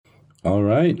All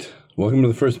right. Welcome to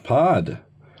the first pod.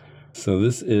 So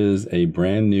this is a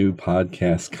brand new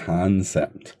podcast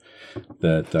concept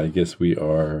that I guess we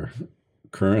are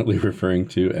currently referring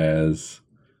to as,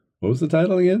 what was the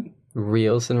title again?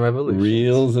 Reels and Revolutions.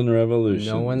 Reels and Revolutions.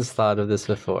 No one's thought of this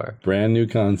before. Brand new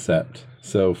concept.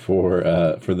 So for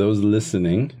those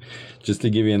listening, just to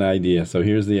give you an idea. So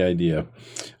here's the idea.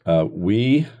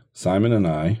 We, Simon and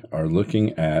I, are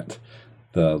looking at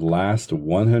the last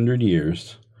 100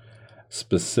 years,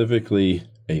 specifically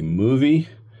a movie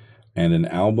and an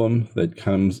album that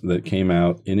came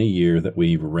out in a year that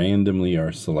we randomly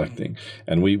are selecting.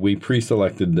 And we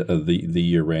pre-selected the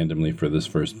year randomly for this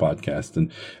first podcast. And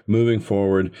moving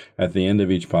forward, at the end of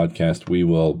each podcast, we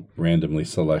will randomly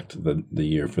select the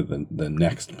year for the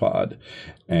next pod.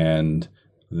 And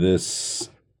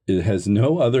it has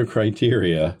no other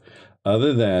criteria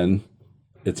other than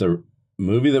it's a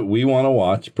movie that we want to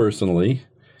watch personally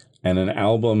and an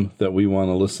album that we want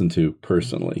to listen to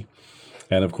personally.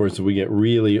 And of course, if we get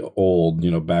really old,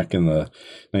 back in the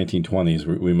 1920s,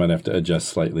 we might have to adjust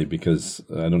slightly because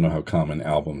I don't know how common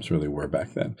albums really were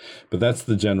back then. But that's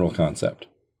the general concept.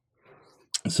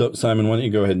 So, Simon, why don't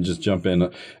you go ahead and just jump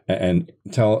in and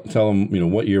tell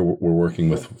them, what year we're working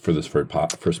with for this first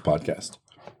podcast.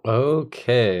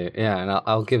 Okay, yeah, and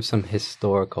I'll give some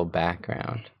historical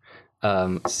background.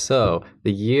 So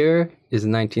the year is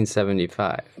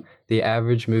 1975. The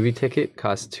average movie ticket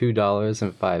costs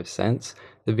 $2.05.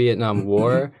 The Vietnam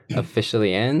War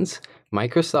officially ends.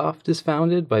 Microsoft is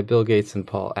founded by Bill Gates and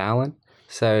Paul Allen.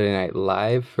 Saturday Night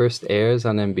Live first airs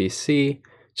on NBC.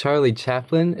 Charlie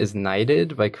Chaplin is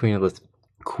knighted by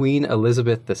Queen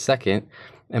Elizabeth II.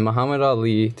 And Muhammad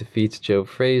Ali defeats Joe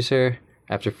Frazier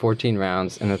after 14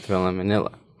 rounds in The Thrill in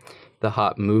Manila. The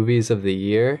hot movies of the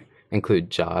year include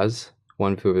Jaws,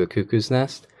 One Flew Over the Cuckoo's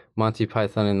Nest, Monty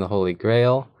Python and the Holy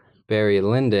Grail, Barry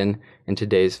Lyndon, and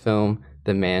today's film,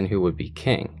 The Man Who Would Be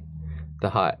King. The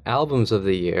hot albums of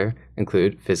the year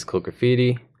include Physical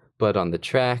Graffiti, Blood on the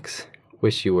Tracks,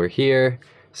 Wish You Were Here,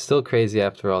 Still Crazy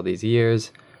After All These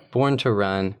Years, Born to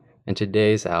Run, and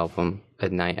today's album, A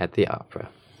Night at the Opera.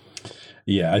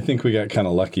 Yeah, I think we got kind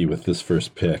of lucky with this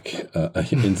first pick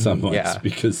in some ways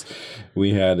because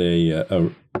we had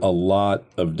a lot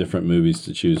of different movies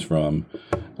to choose from.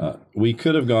 We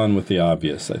could have gone with the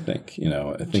obvious, I think.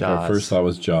 I think Jaws. Our first thought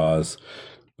was Jaws,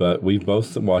 but we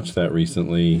both watched that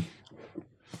recently.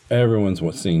 Everyone's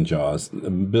seen Jaws.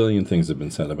 A billion things have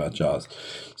been said about Jaws.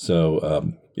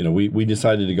 So, we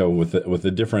decided to go with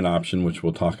a different option, which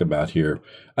we'll talk about here.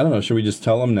 I don't know. Should we just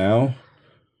tell them now?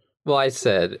 Well, I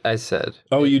said.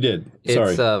 Oh, you did.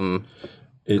 Sorry.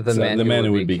 It's The Man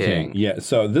Who Would Be King. Yeah.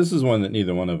 So this is one that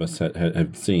neither one of us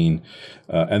had seen,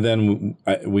 and then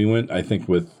we went, I think,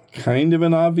 with kind of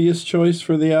an obvious choice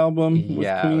for the album. Yeah,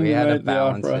 with Queen we had to Night,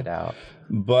 balance it out.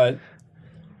 But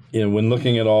when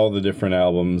looking at all the different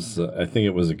albums, I think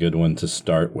it was a good one to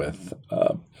start with.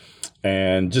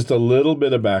 And just a little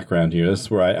bit of background here. This is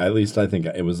where I think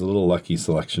it was a little lucky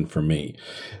selection for me,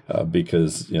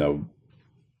 because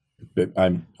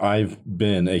I've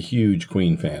been a huge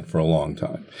Queen fan for a long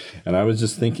time. And I was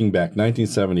just thinking back,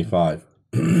 1975,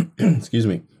 excuse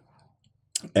me,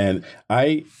 and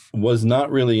I was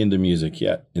not really into music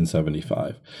yet in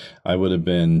 75. I would have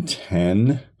been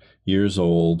 10 years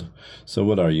old. So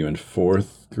what are you, in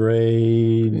fourth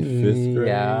grade, fifth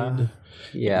grade?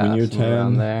 Yeah, when you're 10?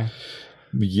 Around there.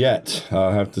 Yet,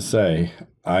 I'll have to say,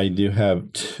 I do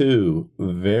have two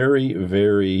very,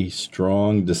 very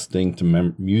strong, distinct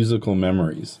musical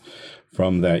memories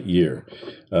from that year.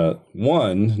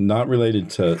 One, not related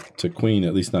to Queen,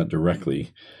 at least not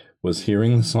directly, was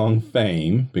hearing the song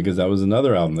Fame, because that was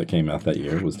another album that came out that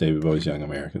year, was David Bowie's Young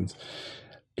Americans.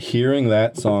 Hearing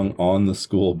that song on the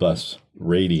school bus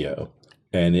radio,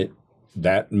 and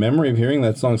that memory of hearing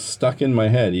that song stuck in my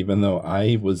head, even though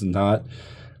I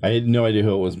had no idea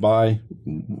who it was by,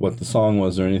 what the song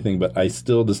was or anything, but I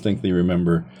still distinctly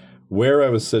remember where I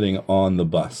was sitting on the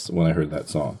bus when I heard that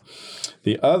song.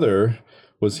 The other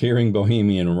was hearing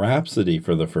Bohemian Rhapsody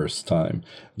for the first time.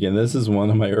 Again, this is one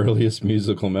of my earliest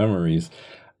musical memories.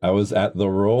 I was at the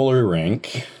roller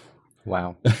rink.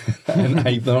 Wow. And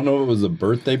I don't know if it was a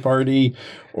birthday party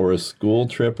or a school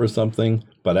trip or something,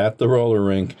 but at the roller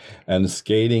rink and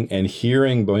skating and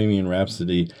hearing Bohemian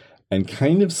Rhapsody and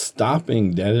kind of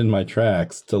stopping dead in my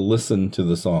tracks to listen to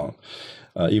the song,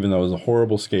 even though I was a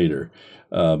horrible skater.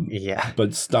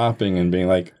 But stopping and being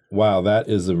like, wow, that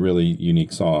is a really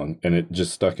unique song. And it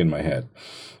just stuck in my head.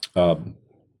 Time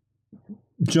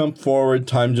jump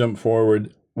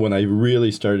forward, when I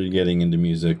really started getting into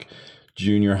music,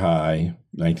 junior high,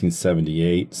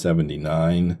 1978,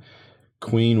 79.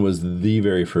 Queen was the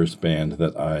very first band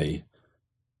that I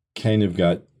kind of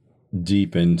got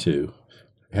deep into.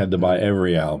 Had to buy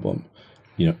every album,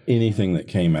 anything that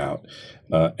came out.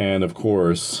 And of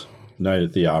course, Night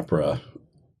at the Opera,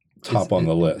 top on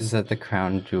the list. Is that the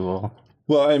crown jewel?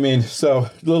 Well, I mean, so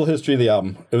a little history of the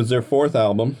album. It was their fourth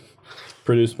album,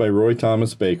 produced by Roy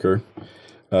Thomas Baker.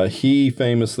 He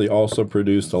famously also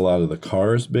produced a lot of the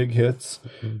Cars' big hits,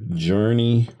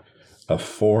 Journey, A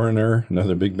Foreigner,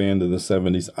 another big band of the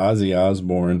 70s, Ozzy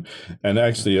Osbourne, and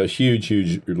actually a huge,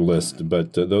 huge list,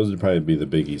 but those would probably be the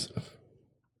biggies.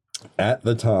 At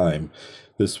the time,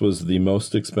 this was the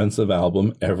most expensive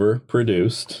album ever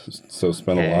produced, so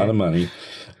spent a lot of money.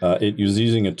 It was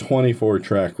using a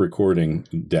 24-track recording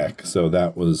deck, so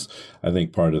that was, I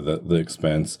think, part of the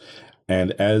expense.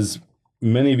 And as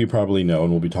many of you probably know,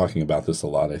 and we'll be talking about this a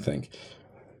lot, I think,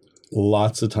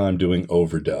 lots of time doing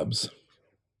overdubs.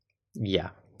 Yeah.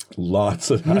 Lots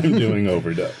of time doing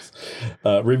overdubs.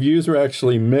 Reviews were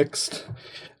actually mixed,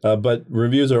 but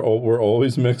reviews were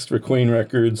always mixed for Queen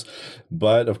records.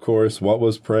 But, of course, what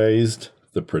was praised?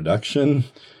 The production,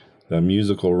 the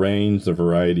musical range, the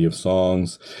variety of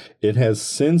songs. It has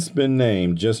since been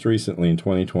named, just recently in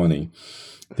 2020,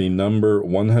 the number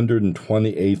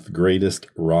 128th greatest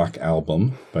rock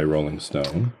album by Rolling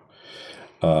Stone.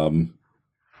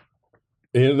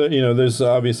 There's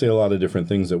obviously a lot of different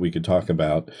things that we could talk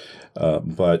about,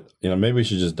 but maybe we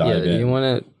should just dive in. Do you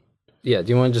want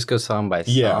to just go song by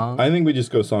song? Yeah, I think we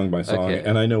just go song by song. Okay.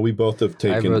 And I know we both have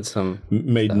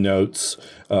made notes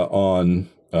on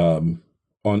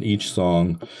each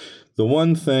song. The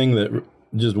one thing that,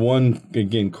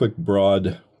 again, quick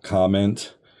broad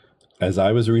comment. As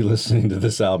I was re-listening to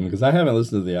this album, because I haven't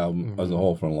listened to the album as a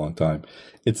whole for a long time,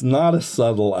 it's not a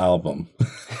subtle album.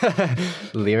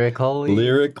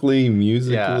 Lyrically,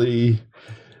 musically,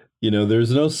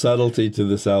 there's no subtlety to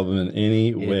this album in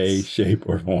any way, shape,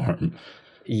 or form.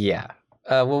 Yeah.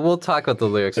 Well, we'll talk about the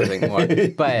lyrics a bit more.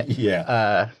 But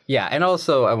and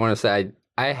also I want to say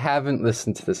I haven't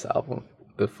listened to this album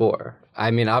before.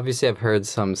 I mean, obviously I've heard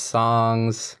some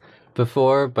songs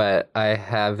before, but I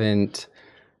haven't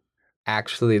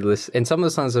actually listen, and some of the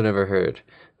songs I've never heard.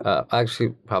 Actually,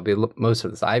 probably most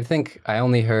of this. I think I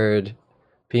only heard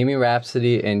Bohemian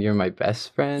Rhapsody and You're My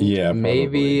Best Friend. Yeah,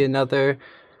 maybe another.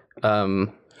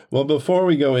 Well, before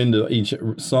we go into each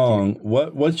song,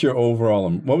 what was your overall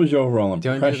impression? Do you want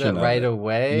to do that right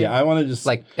away? Yeah, I want to just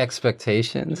like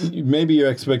expectations. Maybe your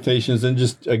expectations and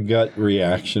just a gut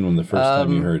reaction when the first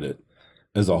time you heard it,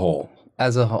 as a whole.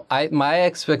 My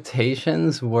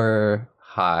expectations were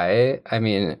high. I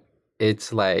mean,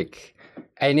 it's like,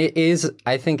 and it is,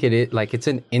 I think it is, like, it's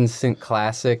an instant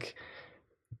classic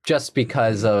just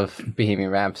because of Bohemian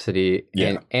Rhapsody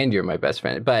and You're My Best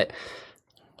Friend. But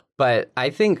I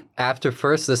think after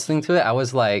first listening to it, I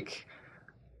was like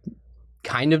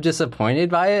kind of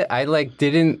disappointed by it. I like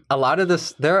didn't, a lot of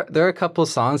this, there are a couple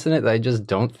songs in it that I just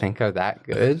don't think are that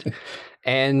good.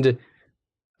 And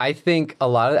I think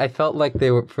I felt like they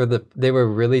were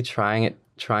really trying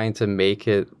to make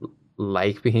it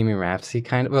like Bohemian Rhapsody,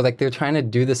 kind of, or like they're trying to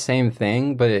do the same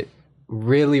thing, but it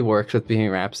really works with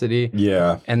Bohemian Rhapsody.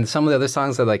 Yeah. And some of the other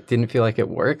songs I didn't feel like it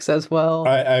works as well.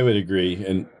 I would agree,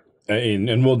 and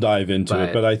we'll dive into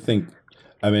it. But I think,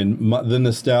 the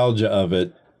nostalgia of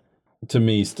it, to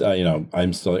me,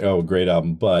 I'm still like, oh, great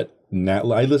album. But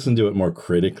now I listen to it more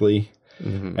critically,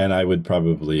 and I would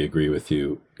probably agree with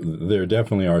you. There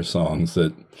definitely are songs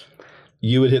that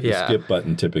you would hit the skip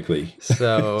button typically.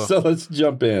 So let's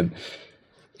jump in.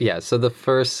 Yeah, so the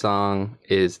first song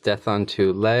is Death on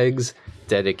Two Legs,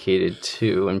 dedicated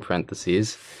to, in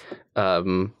parentheses.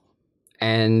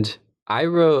 And I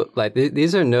wrote,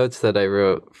 these are notes that I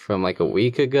wrote from a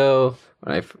week ago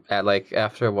when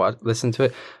after I listened to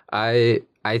it. I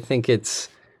think it's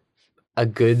a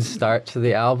good start to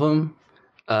the album.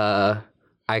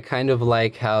 I kind of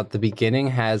like how the beginning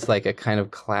has a kind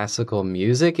of classical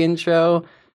music intro.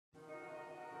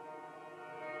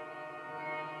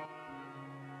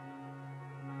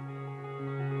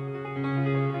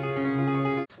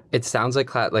 It sounds like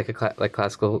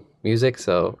classical music,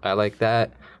 so I like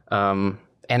that. And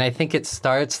I think it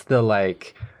starts the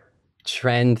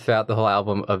trend throughout the whole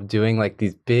album of doing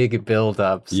these big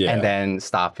build-ups and then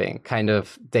stopping, kind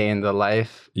of Day in the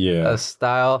Life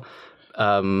style.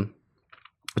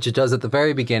 Which it does at the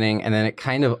very beginning, and then it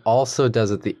kind of also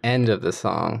does at the end of the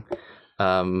song.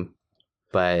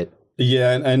 But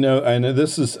yeah, and I know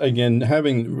this is, again,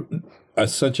 having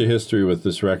such a history with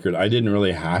this record, I didn't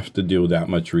really have to do that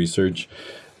much research.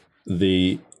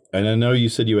 And I know you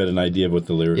said you had an idea of what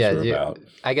the lyrics Yeah, were about.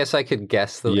 I guess I could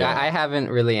guess Yeah. I haven't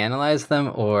really analyzed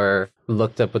them or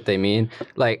looked up what they mean.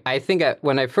 Like, I think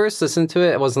when I first listened to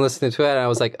it, I wasn't listening to it, and I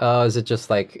was like, oh, is it just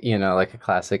like, like a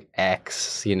classic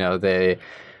X? But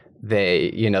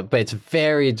it's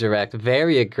very direct,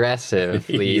 very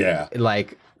aggressively, Yeah.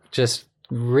 like just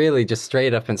really just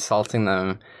straight up insulting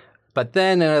them. But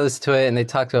then I listened to it and they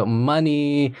talked about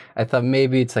money. I thought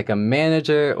maybe it's like a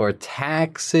manager or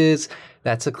taxes.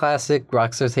 That's a classic.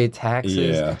 Rockstars hate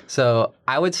taxes. Yeah. So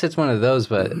I would say it's one of those,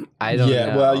 but I don't know.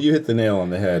 Yeah, well, you hit the nail on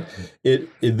the head.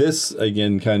 This,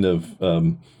 again, kind of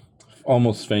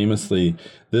almost famously,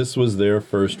 this was their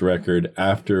first record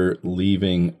after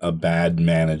leaving a bad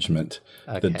management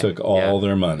that took all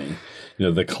their money.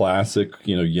 The classic,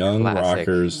 young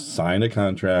rockers sign a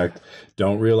contract,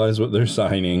 don't realize what they're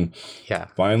signing,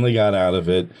 finally got out of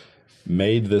it,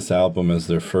 made this album as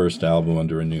their first album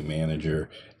under a new manager,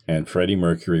 and Freddie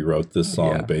Mercury wrote this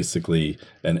song, basically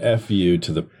an FU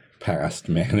to the past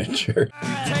manager.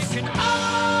 Taking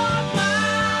all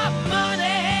my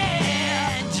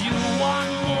money, do you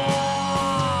want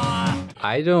more?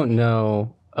 I don't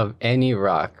know of any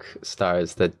rock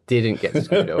stars that didn't get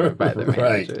screwed over by their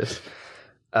managers.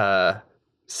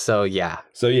 So yeah,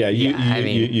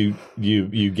 you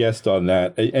guessed on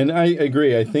that, and I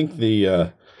agree. I think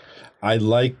I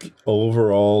like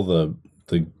overall the.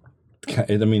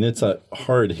 I mean, it's a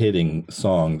hard hitting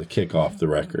song to kick off the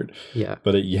record. Yeah,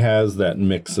 but it has that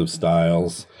mix of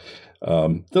styles.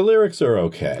 The lyrics are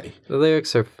okay. The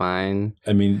lyrics are fine.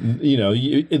 I mean,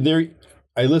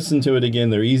 I listened to it again.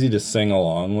 They're easy to sing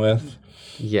along with.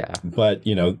 Yeah, but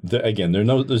again,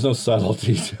 there's no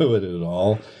subtlety to it at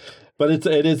all. But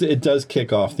it does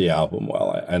kick off the album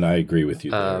well, and I agree with you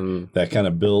there. That kind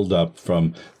of build up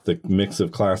from the mix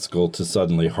of classical to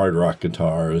suddenly hard rock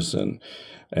guitars and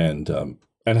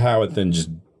how it then just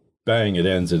bang, it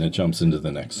ends and it jumps into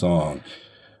the next song.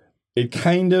 It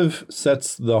kind of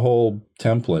sets the whole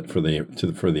template for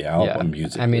the album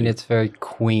musically. I mean, it's very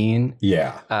Queen.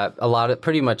 Yeah,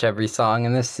 pretty much every song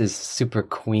in this is super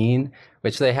Queen,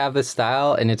 which they have the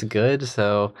style and it's good.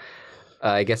 So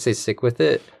I guess they stick with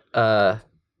it.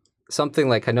 Something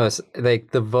like I noticed,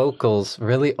 like the vocals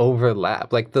really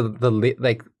overlap. Like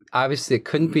like obviously it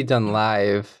couldn't be done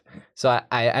live. So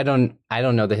I don't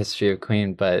know the history of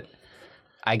Queen, but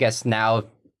I guess now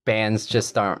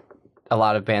a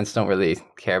lot of bands don't really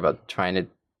care about trying to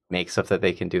make stuff that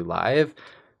they can do live.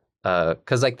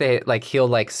 Cause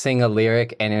he'll sing a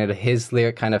lyric and his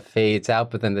lyric kind of fades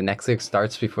out, but then the next lyric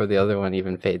starts before the other one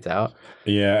even fades out.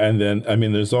 Yeah, and then I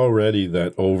mean, there's already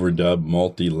that overdub,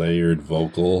 multi-layered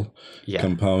vocal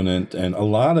component, and a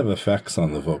lot of effects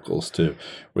on the vocals too,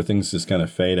 where things just kind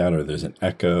of fade out, or there's an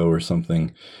echo or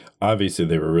something. Obviously,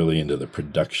 they were really into the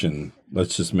production.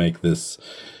 Let's just make this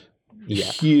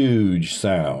huge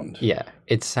sound. Yeah,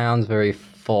 it sounds very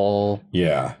full.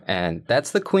 Yeah. And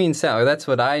that's the Queen sound, or that's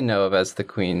what I know of as the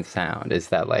Queen sound, is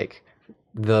that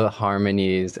the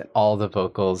harmonies, all the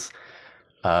vocals.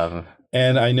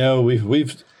 And I know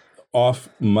we've off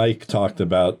mic talked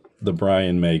about the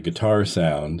Brian May guitar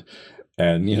sound,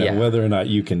 and whether or not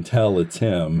you can tell it's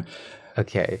him.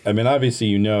 Okay. I mean,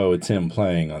 obviously, it's him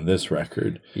playing on this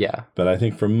record. Yeah. But I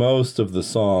think for most of the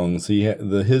songs,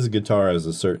 his guitar has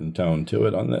a certain tone to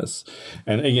it on this.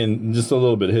 And again, just a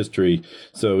little bit of history.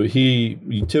 So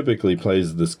he typically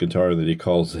plays this guitar that he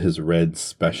calls his Red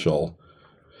Special,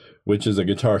 which is a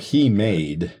guitar he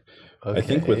made, I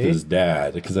think, with his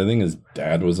dad, because I think his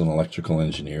dad was an electrical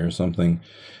engineer or something.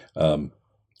 And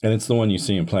it's the one you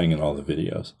see him playing in all the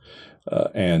videos.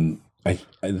 And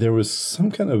there was some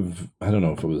kind of, I don't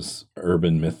know if it was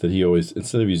urban myth that he always,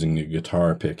 instead of using a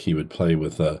guitar pick, he would play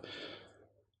with a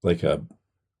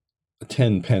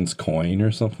 10 pence coin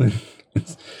or something.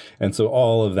 And so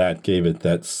all of that gave it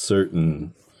that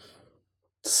certain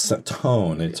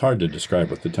tone. It's hard to describe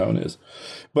what the tone is.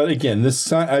 But again,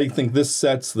 I think this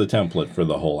sets the template for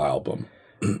the whole album.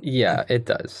 Yeah, it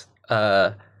does.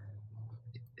 I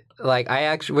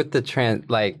actually, with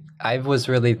the I was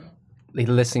really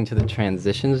listening to the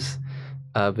transitions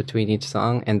between each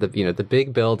song, and the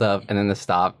big build up and then the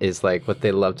stop is what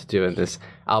they love to do in this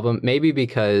album. Maybe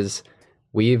because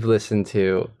we've listened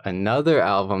to another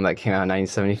album that came out in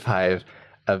 1975,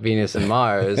 Venus and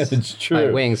Mars. It's true.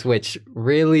 By Wings, which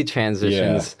really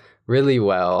transitions really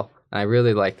well. I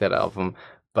really like that album.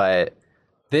 But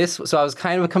so I was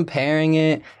kind of comparing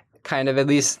it, kind of, at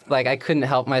least I couldn't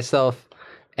help myself,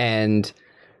 and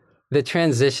the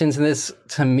transitions in this,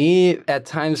 to me, at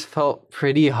times felt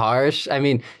pretty harsh. I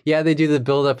mean, yeah, they do the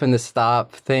build up and the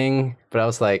stop thing, but I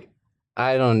was like,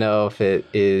 I don't know if it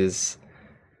is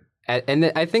And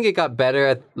then I think it got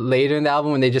better later in the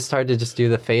album when they just started to just do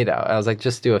the fade out. I was like,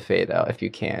 just do a fade out if you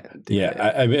can't.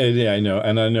 I know,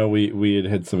 and I know we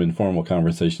had some informal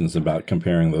conversations about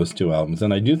comparing those two albums,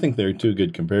 and I do think they're two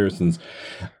good comparisons.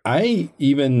 I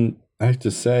have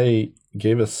to say,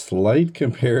 gave a slight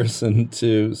comparison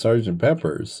to Sgt.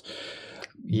 Pepper's,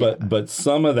 but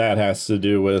some of that has to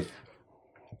do with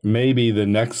maybe the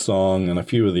next song and a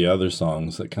few of the other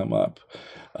songs that come up.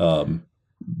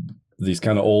 These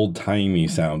kind of old-timey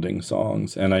sounding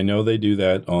songs. And I know they do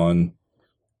that on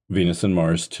Venus and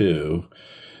Mars too.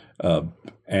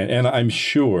 And I'm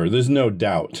sure, there's no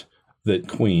doubt that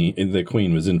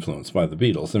Queen was influenced by the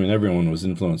Beatles. I mean, everyone was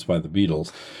influenced by the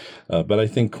Beatles. But I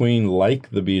think Queen,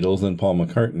 like the Beatles and Paul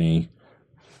McCartney,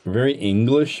 a very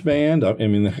English band. I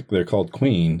mean, they're called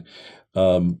Queen.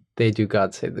 They do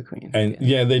God Save the Queen. And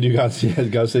they do God Save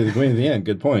the Queen at the end.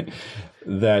 Good point.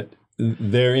 That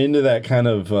they're into that kind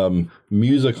of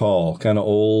music hall, kind of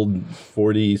old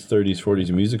 30s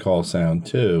music hall sound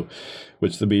too,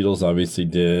 which the Beatles obviously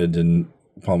did, and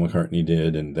Paul McCartney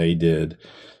did, and they did.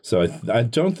 So I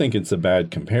don't think it's a bad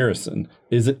comparison.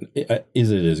 Is it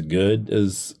as good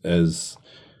as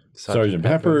Sgt.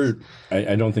 Pepper?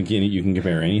 I don't think you can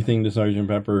compare anything to Sgt.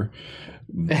 Pepper,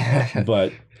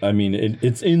 but I mean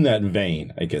it's in that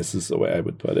vein, I guess is the way I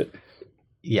would put it.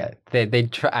 Yeah, they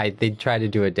try to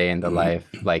do a day in the life,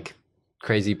 like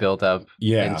crazy build up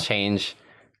and change.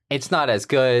 It's not as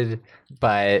good,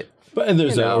 but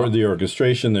there's the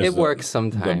orchestration. There's it works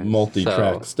sometimes. The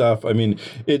multi-track stuff. I mean,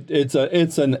 it's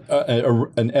an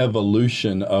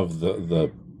evolution of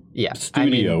the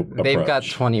studio approach. They've got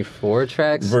 24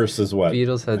 tracks versus what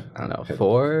Beatles had. I don't know,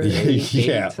 4. 8?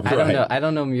 Yeah, right. I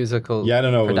don't know musical. Yeah, I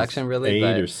don't know production really.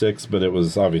 8 or 6, but it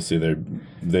was obviously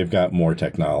they've got more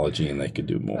technology and they could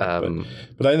do more.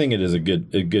 But I think it is a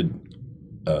good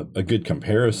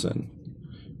comparison.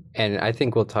 And I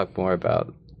think we'll talk more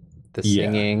about the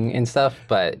singing and stuff.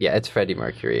 But yeah, it's Freddie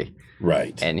Mercury.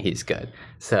 Right. And he's good.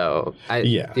 So do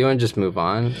you want to just move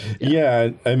on? Yeah,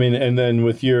 I mean, and then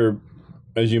with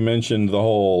as you mentioned, the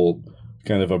whole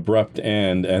kind of abrupt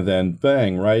end, and then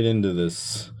bang, right into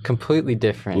this completely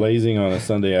different Blazing on a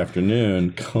Sunday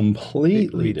Afternoon,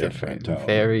 completely different tone.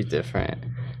 Very different,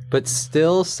 but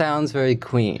still sounds very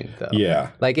Queen though. Yeah,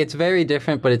 like it's very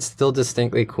different, but it's still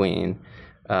distinctly Queen.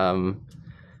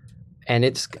 And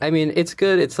it's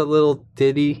good. It's a little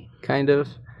ditty kind of.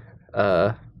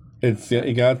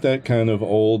 It got that kind of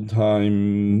old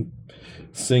time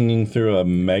singing through a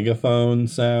megaphone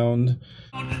sound.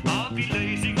 I'll be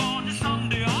lazing on a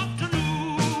Sunday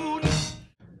afternoon.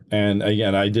 And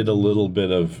again, I did a little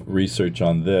bit of research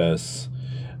on this.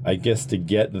 I guess to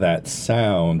get that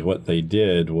sound, what they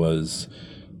did was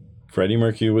Freddie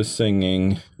Mercury was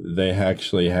singing. They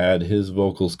actually had his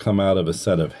vocals come out of a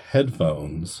set of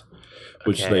headphones,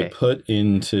 which they put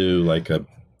into like a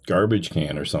garbage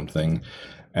can or something.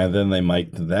 And then they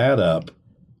mic'd that up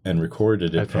and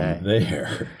recorded it from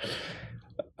there.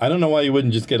 I don't know why you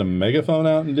wouldn't just get a megaphone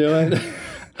out and do it.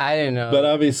 I don't know. But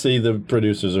obviously the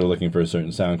producers are looking for a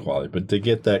certain sound quality. But to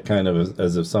get that kind of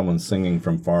as if someone's singing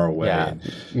from far away. Yeah,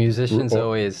 musicians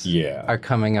always are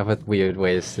coming up with weird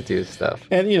ways to do stuff.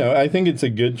 And, I think it's a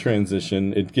good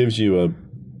transition. It gives you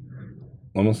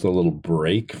almost a little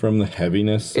break from the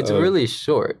heaviness. It's really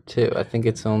short, too. I think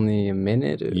it's only a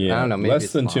minute. I don't know. Maybe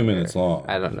less than 2 minutes long.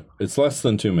 I don't know. It's less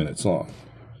than 2 minutes long.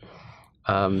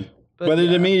 But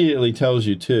it immediately tells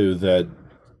you, too, that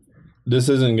this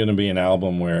isn't going to be an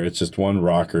album where it's just one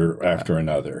rocker after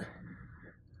another.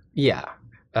 Yeah.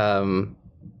 So,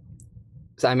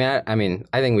 I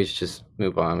think we should just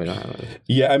move on. We don't have any...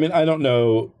 Yeah, I don't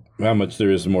know how much there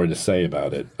is more to say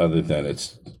about it other than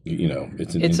it's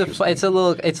it's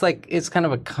kind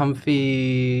of a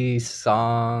comfy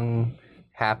song,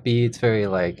 happy. It's very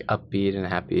like upbeat and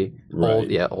happy.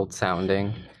 Right. Old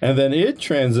sounding. And then it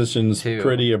transitions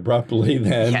pretty abruptly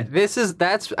then. Yeah,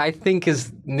 that's I think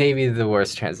is maybe the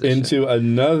worst transition. Into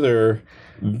another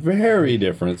very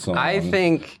different song. I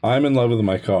think I'm in Love with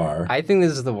My Car. I think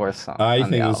this is the worst song.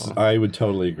 I would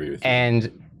totally agree with you.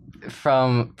 And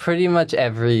from pretty much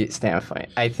every standpoint,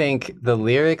 I think the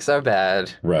lyrics are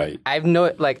bad. Right. I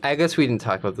guess we didn't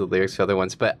talk about the lyrics for other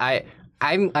ones, but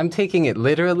I'm taking it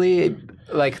literally,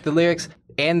 like the lyrics,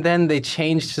 and then they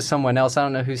changed to someone else. I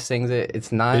don't know who sings it. It's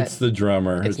the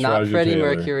drummer. It's not Roger Freddie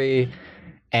Taylor. Mercury,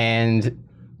 and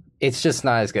it's just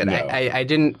not as good. No. I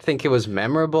didn't think it was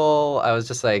memorable. I was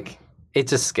just like,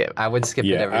 it's a skip. I would skip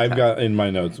it every time. I've got in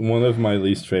my notes one of my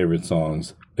least favorite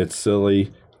songs. It's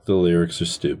silly. The lyrics are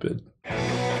stupid. Told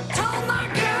my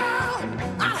girl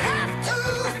I'd have to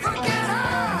forget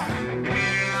her.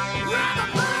 Rather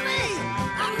money,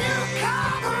 a new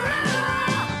car,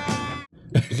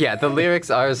 Yeah, the lyrics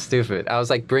are stupid. I was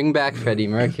like, bring back Freddie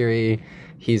Mercury.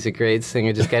 He's a great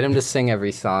singer. Just get him to sing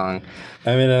every song.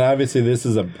 I mean, and obviously this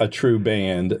is a true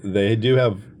band. They do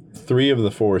have 3 of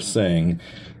the 4 sing.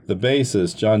 The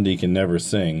bassist, John Deacon, never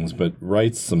sings, but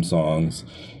writes some songs.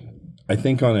 I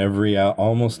think on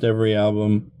almost every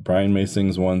album, Brian May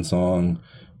sings one song,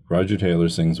 Roger Taylor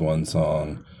sings one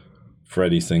song,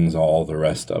 Freddie sings all the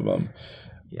rest of them.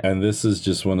 Yeah. And this is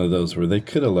just one of those where they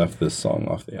could have left this song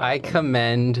off the album. I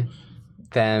commend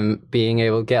them being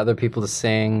able to get other people to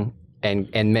sing and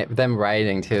them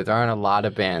writing too. There aren't a lot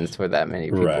of bands where that many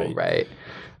people write.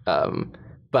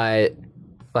 But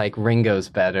like Ringo's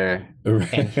better,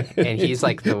 and he's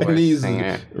like the worst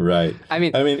singer. Right. I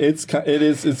mean, it's kind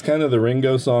of the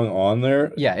Ringo song on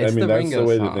there. Yeah, it's that's Ringo the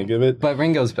way song, to think of it. But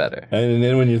Ringo's better. And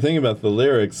then when you think about the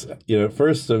lyrics, at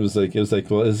first it was like,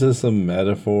 well, is this a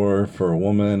metaphor for a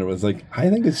woman? It was like, I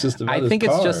think it's just about his car. I think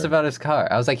it's just about his car.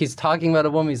 I was like, he's talking about a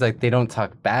woman. He's like, they don't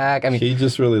talk back. I mean, he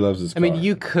just really loves his car. I mean,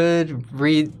 you could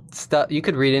read stuff, you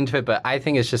could read into it, but I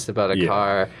think it's just about a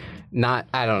car.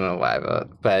 I don't know why,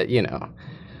 but you know.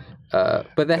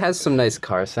 But it has some nice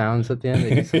car sounds at the end.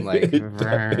 They do some like. it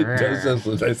does have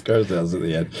some nice car sounds at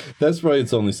the end. That's probably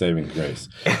its only saving grace.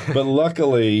 But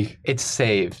luckily, it's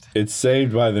saved. It's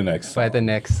saved by the next song. By the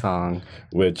next song,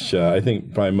 which I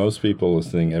think probably most people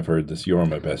listening have heard this. You're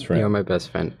My Best Friend. You're My Best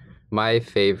Friend. My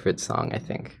favorite song, I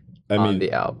think. On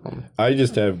the album. I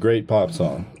just have great pop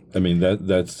song. I mean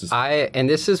that's just. And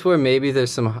this is where maybe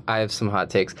I have some hot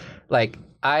takes. Like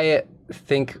I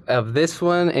think of this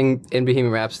one in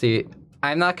Bohemian Rhapsody.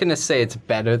 I'm not going to say it's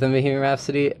better than Bohemian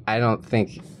Rhapsody. I don't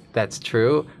think that's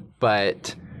true.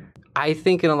 But I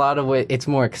think in a lot of ways it's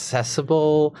more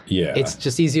accessible. Yeah. It's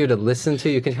just easier to listen to.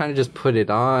 You can kind of just put it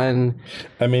on.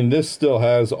 I mean, this still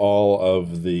has all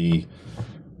of the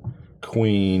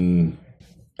Queen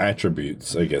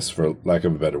attributes, I guess, for lack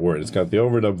of a better word. It's got the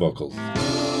overdub vocals.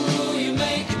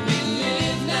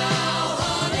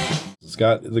 It's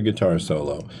got the guitar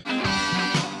solo.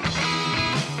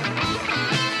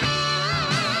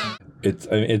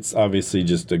 It's obviously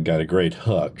just got a great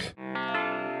hook.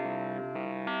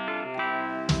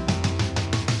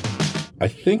 I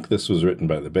think this was written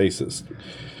by the bassist.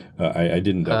 I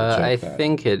didn't double check that. I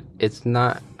think it's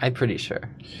not. I'm pretty sure.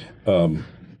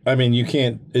 I mean, you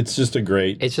can't. It's just a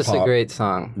great. It's just a great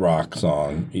song. Rock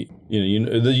song.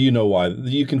 You know why.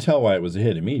 You can tell why it was a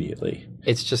hit immediately.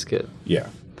 It's just good. Yeah.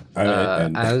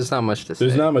 There's not much to say.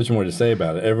 There's not much more to say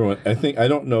about it. I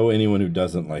don't know anyone who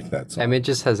doesn't like that song. I mean, it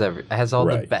just has it has all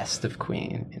the best of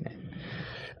Queen in it.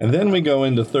 And then we go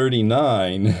into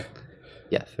 39.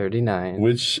 Yeah, 39.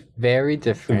 Which very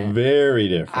different. Very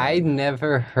different. I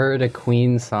never heard a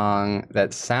Queen song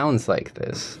that sounds like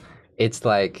this. It's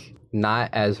like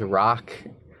not as rock.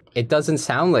 It doesn't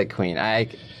sound like Queen.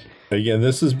 Again,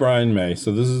 this is Brian May,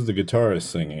 so this is the guitarist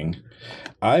singing.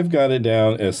 I've got it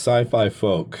down as sci-fi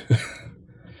folk.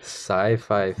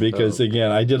 Sci-fi folk. Because, again,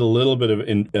 I did a little bit of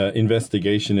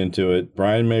investigation into it.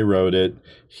 Brian May wrote it.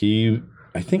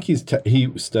 I think he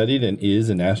studied and is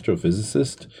an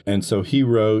astrophysicist. And so he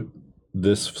wrote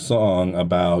this song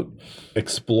about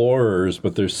explorers,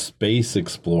 but they're space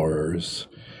explorers.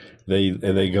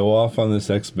 They go off on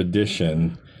this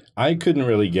expedition. I couldn't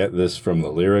really get this from the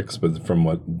lyrics, but from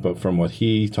what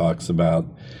he talks about.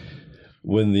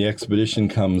 When the expedition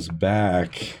comes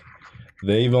back,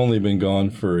 they've only been gone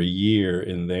for a year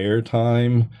in their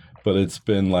time, but it's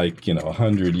been like,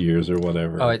 100 years or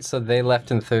whatever. Oh, so they left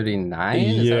in 39?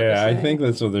 Yeah, I think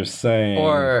that's what they're saying.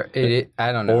 Or,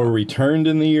 I don't know. Or returned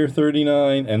in the year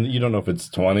 39, and you don't know if it's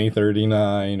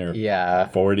 2039 or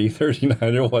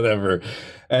 4039 or whatever.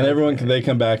 And they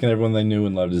come back and everyone they knew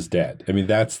and loved is dead. I mean,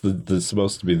 that's the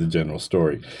supposed to be the general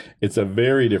story. It's a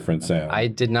very different sound. I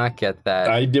did not get that.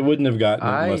 Wouldn't have gotten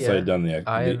it unless I had done the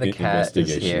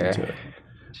investigation into it.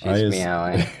 She's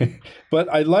meowing. But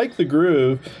I like the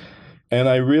groove, and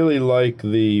I really like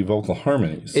the vocal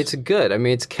harmonies. It's good. I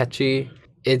mean, it's catchy.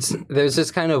 There's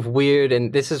this kind of weird,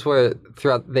 and this is where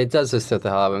it does this throughout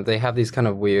the album. They have these kind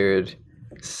of weird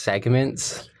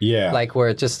segments. Yeah. Like where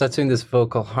it just starts doing this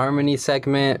vocal harmony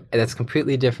segment that's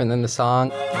completely different than the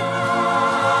song.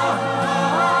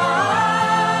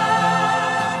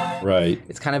 Right.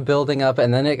 It's kind of building up,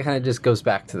 and then it kind of just goes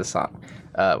back to the song,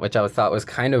 which I thought was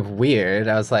kind of weird.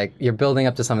 I was like, you're building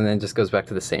up to something, and then it just goes back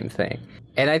to the same thing.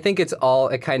 And I think it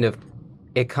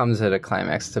comes at a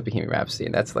climax to Bohemian Rhapsody,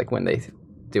 and that's like when they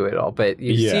do it all. But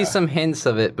you see some hints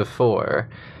of it before.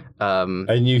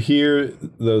 And you hear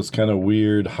those kind of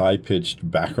weird, high-pitched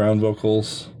background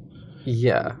vocals.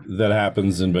 Yeah. That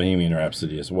happens in Bohemian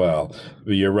Rhapsody as well.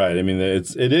 But you're right. I mean,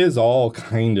 it is all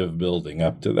kind of building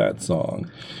up to that song.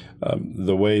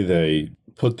 The way they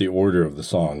put the order of the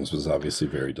songs was obviously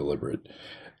very deliberate.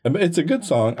 It's a good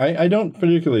song. I don't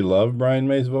particularly love Brian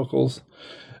May's vocals,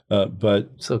 but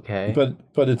It's okay.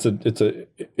 but it's a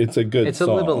good It's song.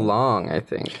 a little long, I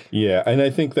think. Yeah, and I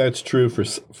think that's true for a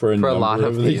For a number lot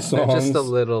of these they're songs. just a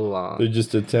little long. They're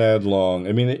just a tad long.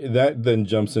 I mean, that then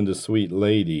jumps into Sweet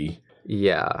Lady.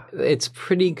 Yeah, it's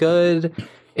pretty good.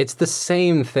 It's the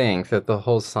same thing that the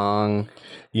whole song.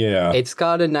 Yeah. It's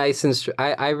got a nice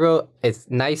I wrote it's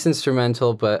nice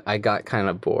instrumental, but I got kind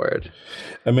of bored.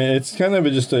 I mean, it's kind of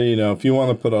just a, if you want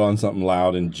to put on something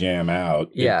loud and jam out,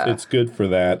 Yeah. it's good for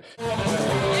that.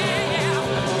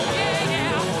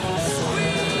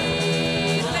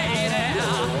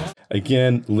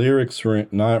 Again, lyrics were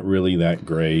not really that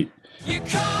great. You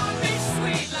call me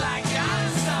sweet like I'm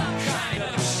some kind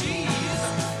of cheese.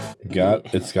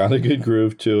 It's got a good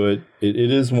groove to it.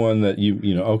 It is one that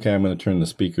okay, I'm going to turn the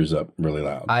speakers up really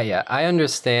loud. I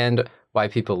understand why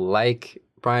people like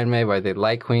Brian May, why they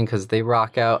like Queen, because they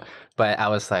rock out. But I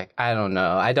was like, I don't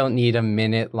know. I don't need a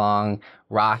minute long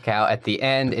rock out at the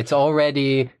end. It's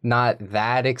already not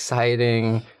that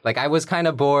exciting. Like, I was kind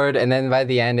of bored, and then by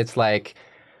the end, it's like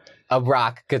a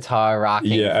rock guitar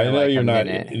rocking. Yeah, I for know like you're a not.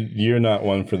 minute. You're not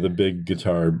one for the big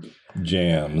guitar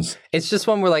jams. It's just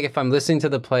one where, like, if I'm listening to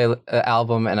the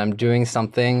album and I'm doing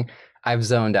something, I've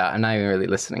zoned out. I'm not even really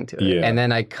listening to it. Yeah. And then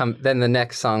then the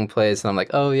next song plays, and I'm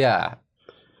like, oh yeah.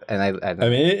 And I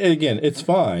mean, again, it's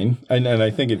fine, and I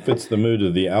think it fits the mood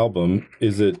of the album.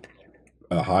 Is it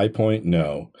a high point?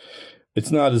 No,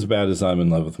 it's not as bad as "I'm in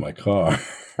Love with My Car,"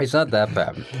 it's not that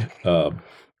bad.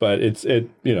 but it's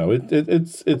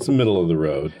middle of the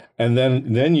road. And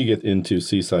then you get into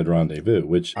 "Seaside Rendezvous,"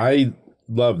 which I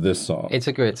love this song. It's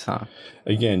a great song.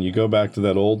 Again, you go back to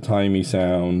that old timey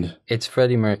sound. It's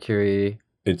Freddie Mercury.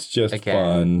 It's just Again.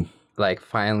 fun. Like,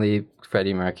 finally,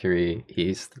 Freddie Mercury.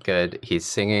 He's good. He's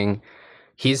singing.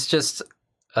 He's just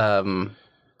he's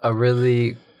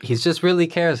just really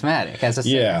charismatic as a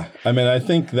singer. Yeah, I mean, I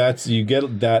think you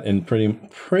get that in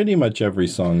pretty much every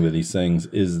song that he sings,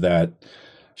 is that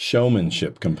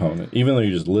showmanship component. Even though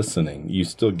you're just listening, you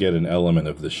still get an element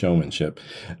of the showmanship.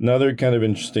 Another kind of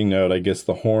interesting note, I guess,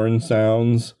 the horn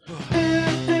sounds.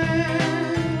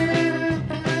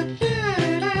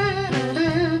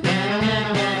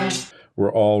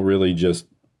 Were all really just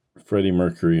Freddie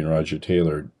Mercury and Roger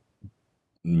Taylor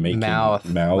making Mouth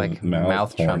horning.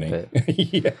 trumpet.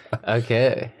 Yeah.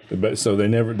 Okay. But so they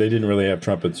didn't really have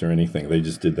trumpets or anything. They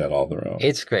just did that all their own.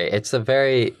 It's great. It's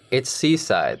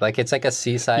seaside. Like, it's like a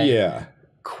seaside. Yeah.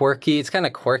 Quirky. It's kind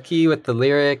of quirky with the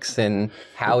lyrics and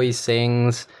how he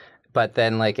sings. But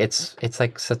then, like, it's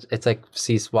like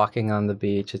Cease walking on the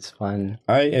beach. It's fun.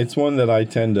 It's one that I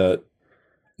tend to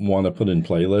want to put in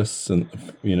playlists, and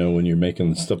when you're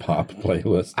making the pop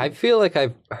playlist. I feel like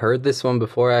I've heard this one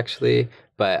before, actually,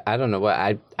 but I don't know what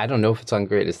I don't know if it's on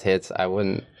Greatest Hits. I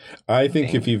wouldn't. I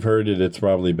think if you've heard it, it's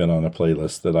probably been on a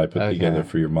playlist that I put together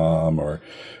for your mom or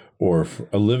for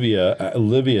Olivia.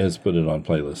 Olivia has put it on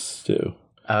playlists too.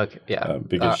 Okay, yeah.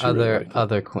 Because she really liked it.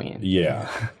 Other Queen. Yeah.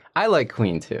 I like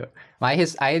Queen too. I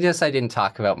didn't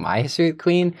talk about my history with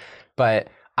Queen, but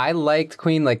I liked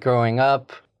Queen like growing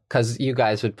up because you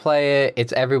guys would play it.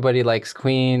 It's everybody likes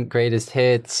Queen, Greatest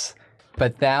Hits.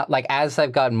 But that, like, as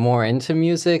I've gotten more into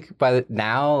music, but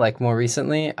now, like, more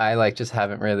recently, I like just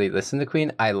haven't really listened to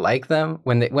Queen. I like them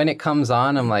when it comes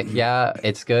on. I'm like, yeah,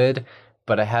 it's good,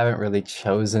 but I haven't really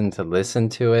chosen to listen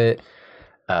to it.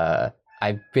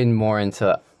 I've been more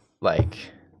into like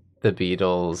the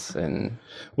Beatles and.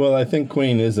 Well, I think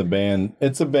Queen is a band.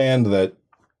 It's a band that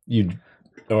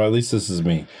or at least this is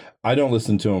me. I don't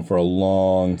listen to them for a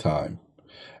long time,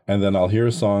 and then I'll hear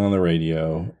a song on the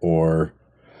radio or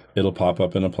it'll pop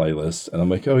up in a playlist, and I'm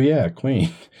like, oh yeah,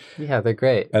 Queen. Yeah, they're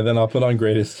great. And then I'll put on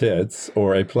Greatest Hits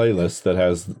or a playlist that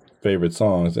has favorite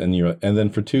songs, and then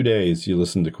for 2 days you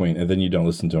listen to Queen, and then you don't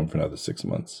listen to them for another 6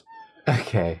 months.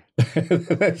 Okay.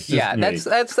 That's just me.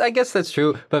 that's I guess that's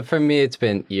true. But for me, it's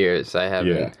been years. I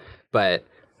haven't. Yeah. But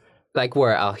like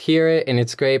where I'll hear it and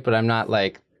it's great, but I'm not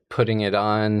like putting it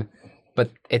on. But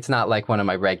it's not like one of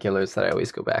my regulars that I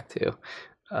always go back to.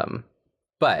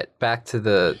 But back to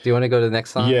do you want to go to the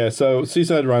next song? Yeah, so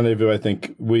Seaside Rendezvous, I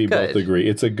think we both agree.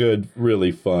 It's a good,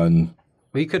 really fun.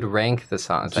 We could rank the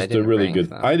songs. Just a really good.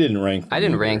 Them. I didn't rank them. I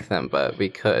didn't either. rank them, but we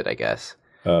could, I guess.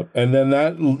 And then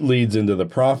that leads into the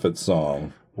Prophet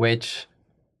song. Which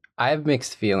I have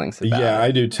mixed feelings about. Yeah,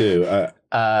 I do too.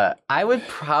 I would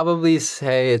probably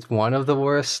say it's one of the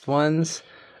worst ones.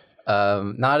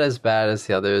 Not as bad as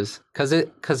the others,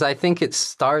 because I think it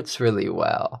starts really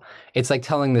well. It's like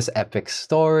telling this epic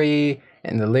story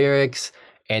and the lyrics,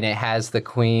 and it has the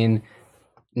Queen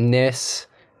ness,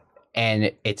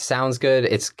 and it sounds good,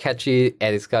 it's catchy,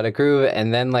 and it's got a groove,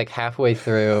 and then like halfway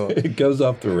through It goes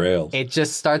off the rails. it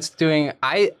just starts doing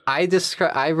I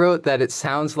wrote that it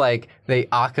sounds like they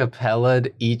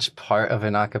acapellaed each part of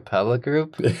an acapella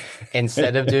group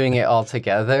instead of doing it all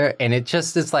together, and it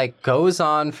just is like goes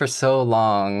on for so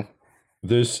long.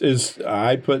 There's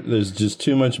just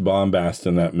too much bombast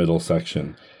in that middle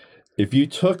section. If you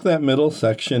took that middle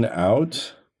section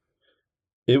out,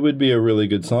 it would be a really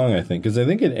good song, I think, because I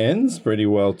think it ends pretty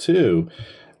well too.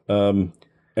 And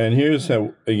here's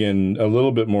how, again, a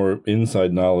little bit more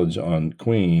inside knowledge on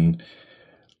Queen.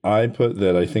 I put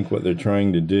that I think what they're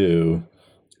trying to do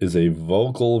is a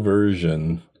vocal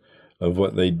version of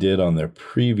what they did on their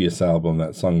previous album,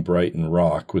 that song Brighton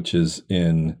Rock, which is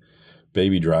in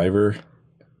Baby Driver.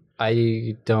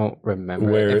 I don't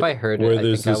remember. If I heard it, where I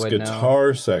there's think this I would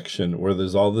guitar section where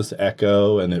there's all this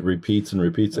echo and it repeats and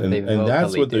repeats, and They that's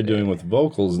vocally what they're did doing it. with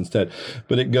vocals instead.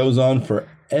 But it goes on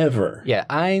forever. Yeah,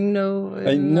 I know.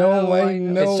 I know.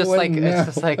 It's just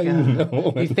like I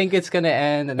know. you think it's gonna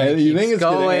end, and then And it you keeps think it's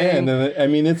going. going to end, and I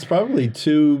mean, it's probably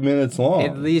 2 minutes long.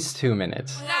 At least 2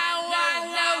 minutes. Now I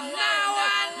know, now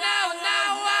I know,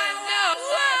 now I know.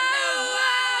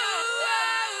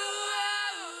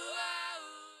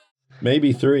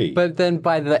 Maybe 3. But then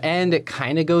by the end, it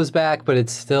kind of goes back, but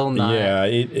it's still not. yeah,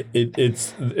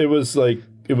 it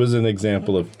was an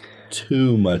example of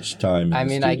too much time. In I the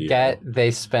mean, I studio. get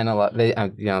they spent a lot. They,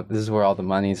 this is where all the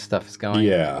money stuff is going.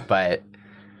 Yeah. But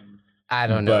I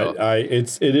don't know. But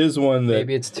it is one that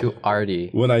Maybe it's too arty.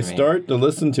 when I for me. start to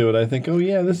listen to it, I think, oh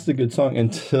yeah, this is a good song,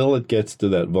 until it gets to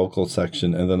that vocal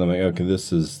section, and then I'm like, okay,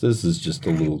 this is just a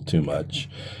little too much.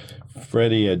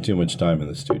 Freddie had too much time in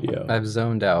the studio. I've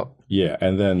zoned out. Yeah,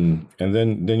 and then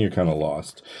you're kind of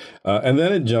lost, and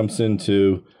then it jumps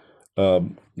into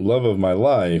 "Love of My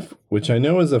Life," which I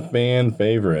know is a fan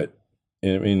favorite.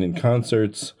 I mean, in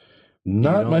concerts,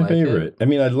 not don't my like favorite. I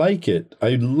mean, I like it.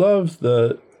 I love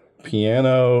the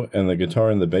piano and the guitar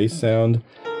and the bass sound.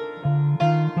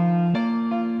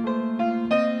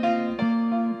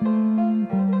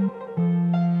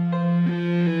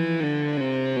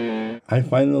 I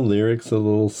find the lyrics a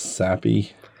little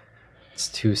sappy, It's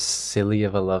too silly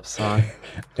of a love song.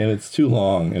 and it's too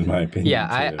long, in my opinion.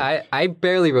 Yeah, too. I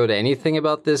barely wrote anything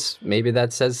about this. Maybe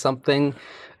that says something.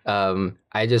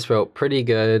 I just wrote pretty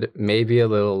good, maybe a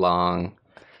little long.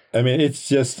 I mean, it's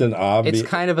just an obvious. It's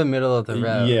kind of a middle of the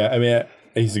road. Yeah, I mean,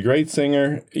 he's a great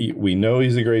singer. We know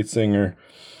he's a great singer.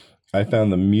 I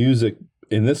found the music,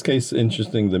 in this case,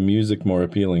 interesting. The music more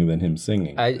appealing than him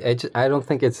singing. I don't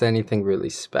think it's anything really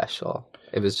special.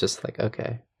 It was just like,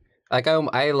 okay. Like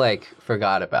I like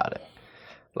forgot about it.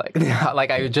 Like like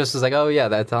I just was like, oh yeah,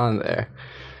 that's on there.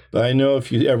 But I know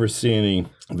if you ever see any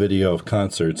video of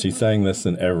concerts, he sang this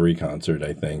in every concert,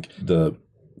 I think. The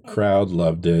crowd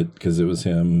loved it because it was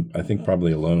him, I think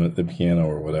probably alone at the piano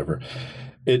or whatever.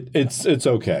 It's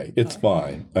okay. It's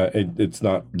fine. It's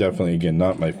not, definitely, again,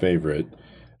 not my favorite.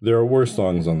 There are worse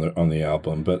songs on the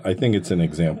album, but I think it's an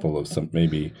example of some,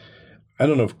 maybe, I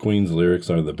don't know if Queen's lyrics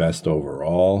are the best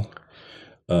overall.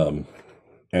 And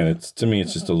it's, to me,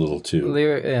 it's just a little too.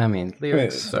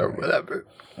 Lyrics or whatever.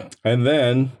 And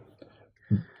then,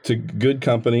 to good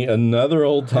company, another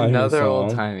old-timey Another song.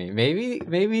 old timey.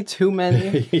 Maybe too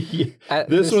many. At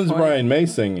This one's point. Brian May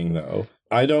singing, though.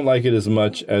 I don't like it as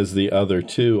much as the other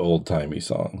 2 old-timey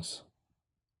songs.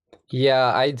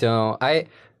 Yeah, I don't. I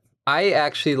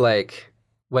actually like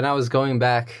when I was going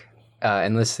back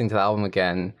and listening to the album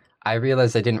again, I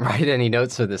realized I didn't write any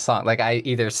notes for this song. Like I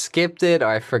either skipped it or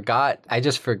I forgot. I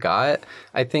just forgot,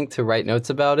 I think, to write notes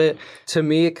about it. To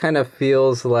me, it kind of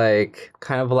feels like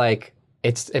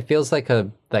it feels like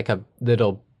a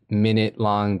little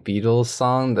minute-long Beatles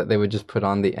song that they would just put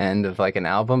on the end of like an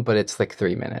album, but it's like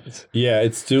 3 minutes. Yeah,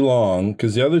 it's too long,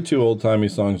 because the other 2 old-timey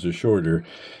songs are shorter.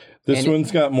 This And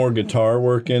one's got more guitar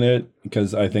work in it,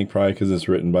 because I think probably because it's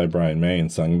written by Brian May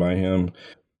and sung by him.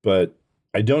 But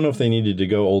I don't know if they needed to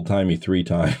go old-timey 3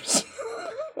 times.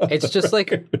 It's just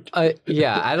like,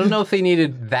 yeah, I don't know if they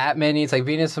needed that many. It's like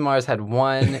Venus and Mars had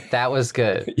 1. That was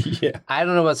good. Yeah. I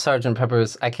don't know what Sgt.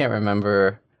 Pepper's. I can't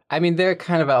remember. I mean, their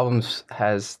kind of albums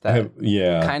has that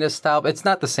Yeah. kind of style. It's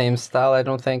not the same style, I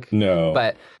don't think. No.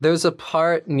 But there's a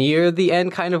part near the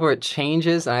end kind of where it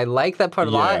changes, and I like that part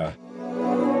a lot. Yeah.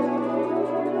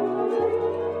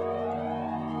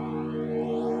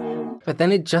 But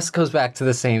then it just goes back to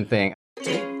the same thing.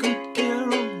 Take good care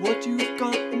of what you've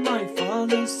got, my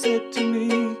father said to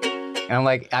me. And I'm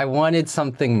like, I wanted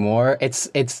something more. It's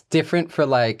different for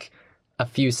like a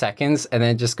few seconds, and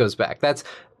then it just goes back.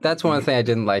 That's one thing I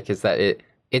didn't like, is that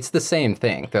it's the same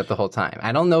thing throughout the whole time.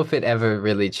 I don't know if it ever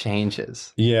really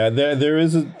changes. Yeah, there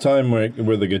is a time where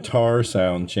the guitar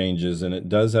sound changes, and it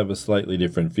does have a slightly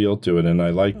different feel to it, and I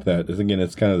like that. Again,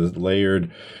 it's kind of this layered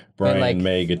Brian like,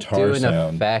 May guitar do an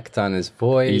sound. effect on his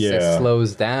voice. It Yeah.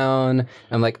 slows down.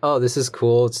 I'm like, oh, this is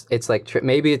cool. It's like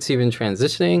maybe it's even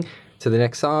transitioning to the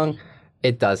next song.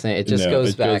 It doesn't. It just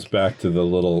goes back. goes back to the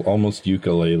little almost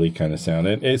ukulele kind of sound.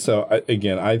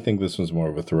 Again, I think this was more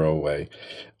of a throwaway.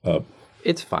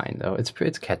 It's fine though.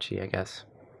 It's catchy, I guess.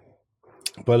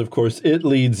 But of course, it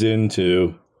leads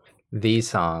into The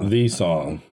song. the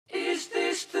song. Is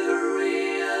this the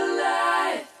real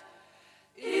life?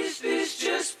 Is this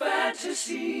just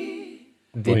fantasy?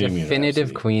 The What do you mean, definitive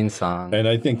Rhapsody? Queen song. And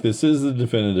I think this is the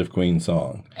definitive Queen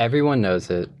song. Everyone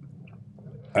knows it.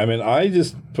 I mean, I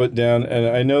just put down, and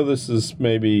I know this is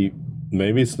maybe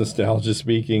it's nostalgia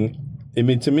speaking. I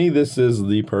mean, to me, this is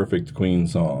the perfect Queen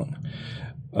song.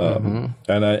 And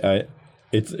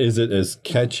is it as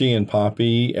catchy and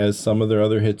poppy as some of their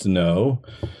other hits? No.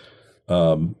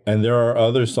 And there are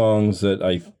other songs that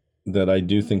I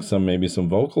do think some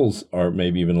vocals are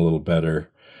maybe even a little better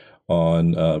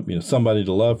on. Somebody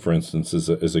to Love, for instance,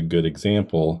 is a good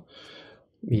example.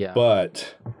 Yeah.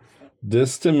 But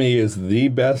this to me is the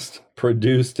best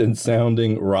produced and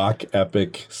sounding rock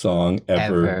epic song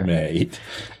ever made.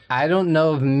 I don't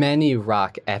know of many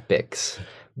rock epics,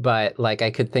 but like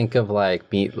I could think of like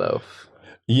Meatloaf.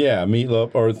 Yeah,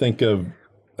 Meatloaf, or I think of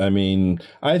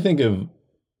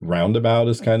Roundabout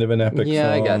as kind of an epic song.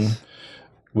 Yeah, I guess.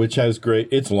 Which has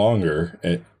it's longer.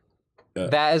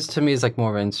 That is to me is like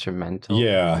more instrumental.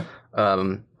 Yeah.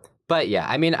 But yeah,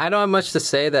 I mean, I don't have much to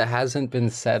say that hasn't been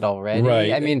said already.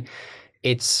 Right. I mean,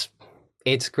 it's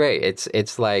great.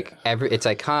 It's like it's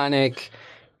iconic.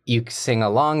 You sing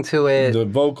along to it. The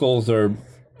vocals are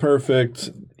perfect.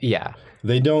 Yeah.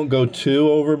 They don't go too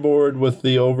overboard with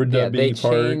the Yeah, overdubby they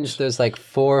part. changed. There's like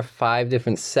 4 or 5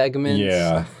 different segments.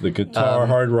 Yeah, the guitar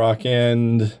hard rock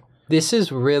end. This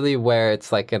is really where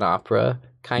it's like an opera,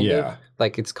 kind Yeah. of.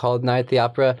 Like it's called Night at the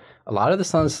Opera. A lot of the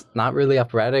songs not really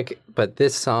operatic, but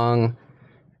this song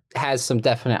has some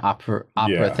definite opera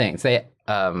Yeah. things. They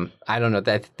I don't know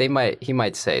that he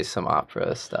might say some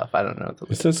opera stuff. I don't know.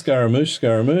 It says Scaramouche,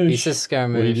 Scaramouche. He says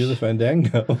Scaramouche. Will you do the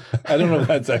fandango? I don't know if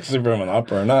that's actually from an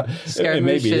opera or not. Scaramouche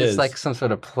Maybe it is is like some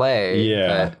sort of play.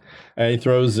 Yeah, and he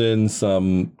throws in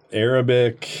some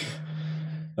Arabic.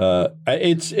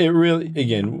 It really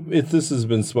again. This has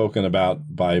been spoken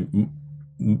about by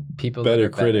People that better are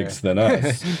critics than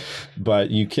us, but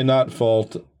you cannot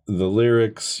fault the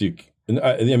lyrics.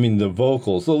 I mean, the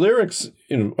vocals, the lyrics.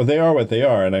 They are what they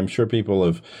are, and I'm sure people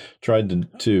have tried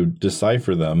to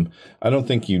decipher them. I don't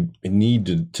think you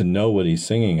need to know what he's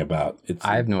singing about.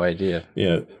 I have no idea.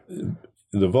 Yeah,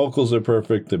 the vocals are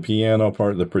perfect. The piano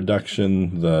part, the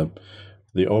production, the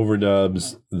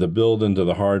overdubs, the build into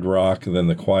the hard rock, then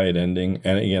the quiet ending.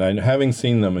 And again, having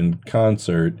seen them in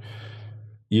concert,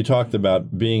 you talked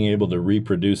about being able to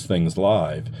reproduce things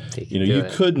live. You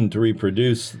couldn't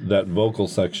reproduce that vocal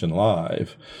section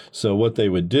live. So what they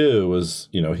would do was,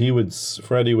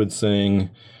 Freddie would sing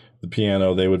the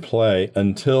piano, they would play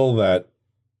until that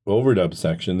overdub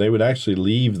section. They would actually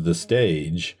leave the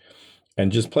stage and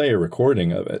just play a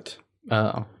recording of it.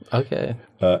 Oh, okay.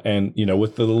 And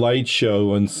with the light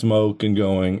show and smoke and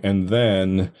going, and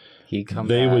then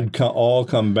they would all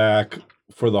come back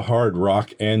for the hard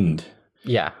rock end.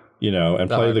 Yeah.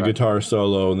 And play the guitar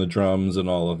solo and the drums and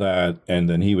all of that, and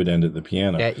then he would end at the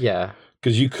piano. Yeah.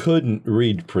 Because you couldn't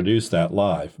reproduce that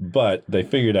live, but they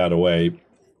figured out a way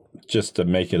just to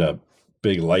make it a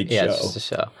big light show. Yeah, it's just a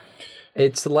show.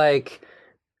 It's like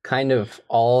kind of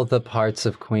all the parts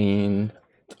of Queen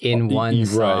in one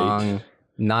song,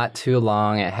 not too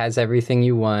long. It has everything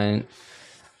you want.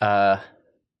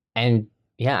 And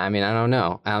yeah, I mean, I don't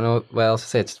know what else to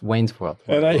say. It's Wayne's World.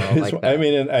 And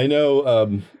I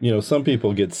know, some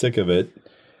people get sick of it,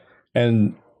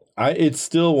 and it's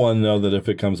still one though that if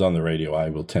it comes on the radio, I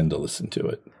will tend to listen to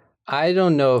it. I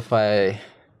don't know if I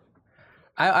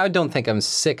don't think I'm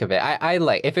sick of it. I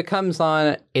like if it comes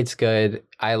on, it's good.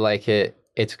 I like it.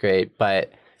 It's great,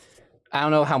 but I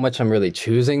don't know how much I'm really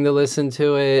choosing to listen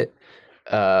to it.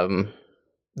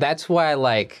 That's why I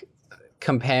like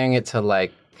comparing it to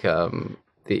like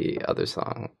the other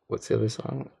song. What's the other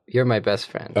song? You're My Best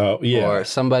Friend. Oh, yeah. Or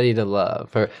Somebody to Love,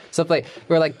 or something like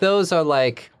where like those are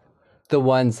like the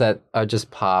ones that are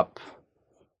just pop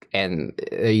and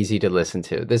easy to listen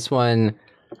to. This one,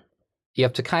 you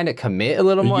have to kind of commit a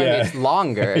little more. Yeah. It's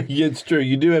longer. It's true.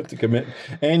 You do have to commit,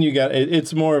 and you got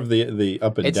it's more of the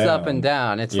up and down. It's up and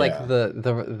down. It's like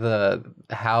the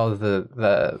how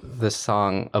the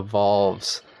song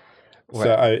evolves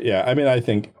So I mean, I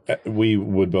think we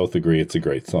would both agree it's a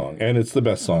great song, and it's the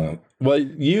best song. Well,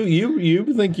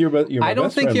 you think you're my I don't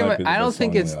best think friend you're. might be the I don't best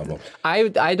think song on it's. the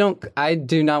album. I don't. I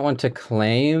do not want to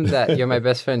claim that "You're My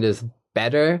Best Friend" is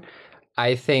better.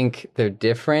 I think they're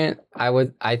different.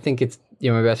 I think it's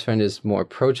 "You're My Best Friend" is more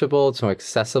approachable. It's more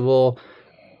accessible.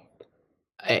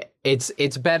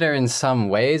 It's better in some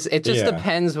ways. It just Yeah.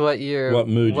 depends what mood you're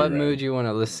mood in. you want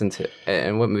to listen to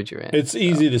and what mood you're in. It's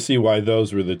easy to see why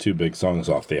those were the two big songs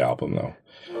off the album, though.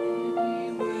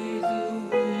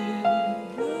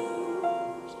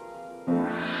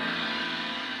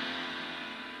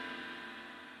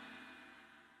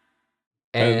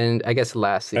 and I guess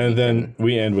lastly, And then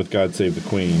we end with "God Save the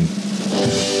Queen."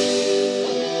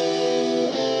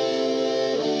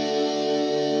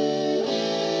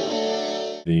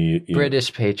 The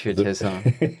British patriotism.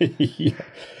 Yeah.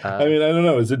 I mean, I don't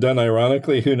know. Is it done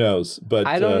ironically? Who knows? But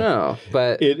I don't know,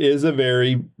 but it is a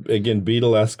very, again,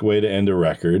 Beatlesque way to end a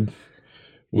record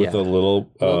with Yeah. a little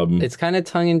it's kind of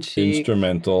tongue in cheek.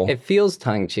 instrumental. It feels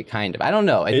tongue in cheek, kind of. I don't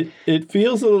know. It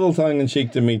feels a little tongue in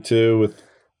cheek to me too.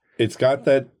 It's got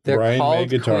that They're Brian May called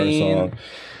guitar Queen. song.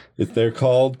 They're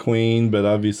called Queen, but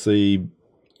obviously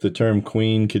the term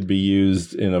Queen could be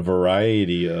used in a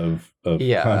variety of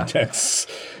Yeah. contexts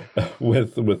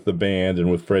with the band and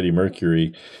with Freddie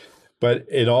Mercury. But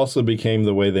it also became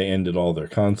the way they ended all their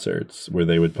concerts, where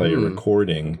they would play a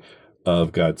recording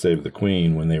of "God Save the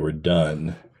Queen" when they were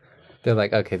done. They're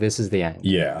like, okay, this is the end.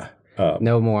 Yeah.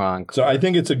 No more encore. So I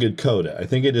think it's a good coda. I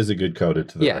think it is a good coda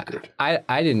to the Yeah, record.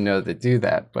 I didn't know they do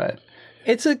that, but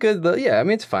it's a good. Yeah, I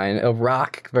mean it's fine. A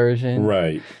rock version,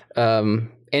 Right. and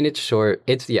it's short.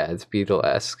 It's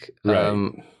Beatlesque.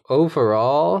 Right.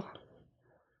 Overall,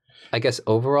 I guess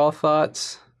overall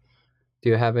thoughts. Do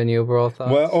you have any overall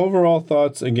thoughts? Well, overall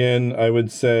thoughts, again, I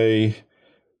would say,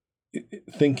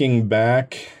 thinking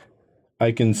back,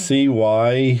 I can see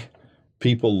why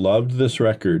people loved this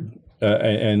record.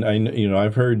 And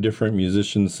I've heard different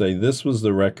musicians say this was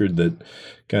the record that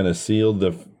kind of sealed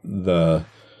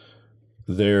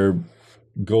their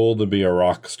goal to be a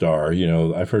rock star.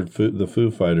 I've heard the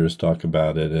Foo Fighters talk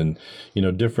about it, and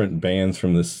different bands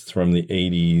from the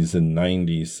 80s and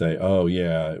 90s say, "Oh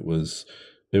yeah, it was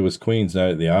Queen's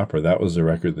Night at the Opera. That was the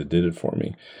record that did it for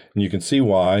me." And you can see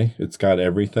why. It's got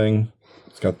everything.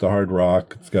 It's got the hard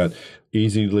rock. It's got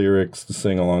easy lyrics to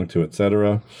sing along to,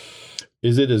 etc.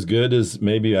 Is it as good as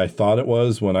maybe I thought it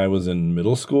was when I was in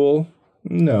middle school?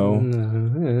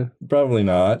 No, probably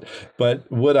not. But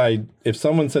would I, if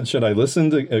someone said, should I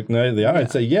listen to Night at the Opera?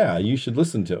 I'd say, yeah, you should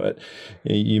listen to it.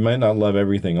 You might not love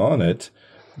everything on it,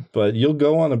 but you'll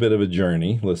go on a bit of a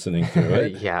journey listening to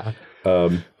it. yeah.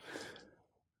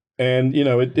 And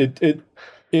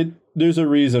it there's a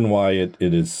reason why it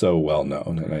is so well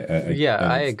known. And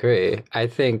I agree. I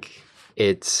think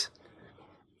it's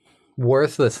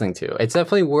worth listening to. It's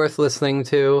definitely worth listening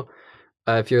to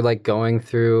if you're like going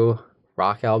through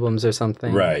rock albums or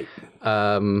something. Right.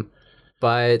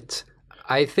 But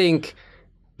I think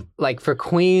like for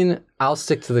Queen, I'll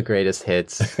stick to the greatest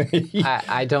hits.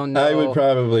 I don't know. I would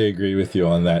probably agree with you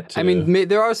on that too. I mean,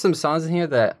 there are some songs in here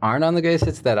that aren't on the greatest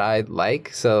hits that I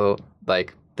like. So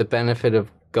like the benefit of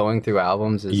going through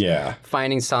albums is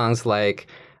finding songs like,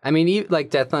 I mean,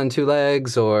 like Death on Two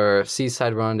Legs or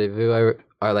Seaside Rendezvous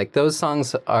are like those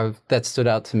songs that stood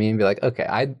out to me and be like, okay,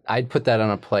 I'd put that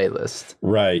on a playlist.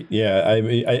 Right.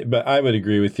 Yeah. But I would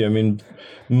agree with you. I mean,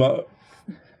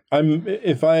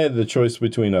 if I had the choice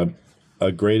between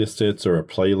a greatest hits or a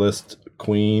playlist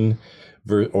Queen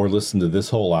or listen to this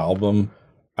whole album,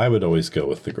 I would always go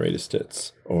with the greatest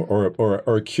hits or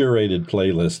a curated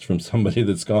playlist from somebody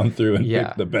that's gone through and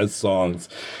picked the best songs.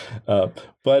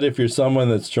 But if you're someone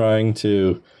that's trying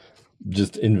to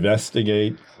just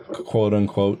investigate, quote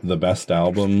unquote, the best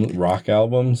rock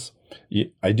albums,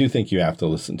 I do think you have to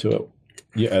listen to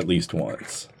it at least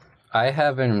once. I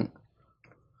haven't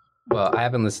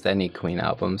listened to any Queen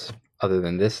albums other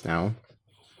than this now.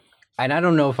 And I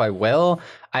don't know if I will.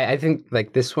 I think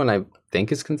like this one I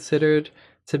think is considered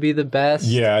to be the best.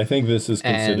 Yeah, I think this is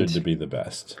considered to be the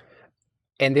best.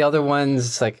 And the other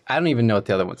ones, like, I don't even know what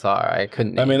the other ones are. I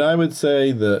couldn't. I mean, I would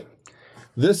say that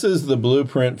this is the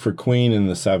blueprint for Queen in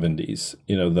the 70s.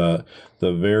 The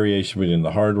variation between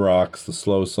the hard rocks, the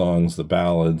slow songs, the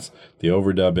ballads, the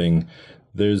overdubbing.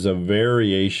 There's a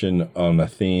variation on a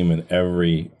theme in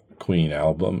every Queen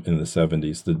album in the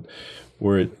 70s.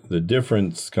 Where the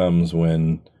difference comes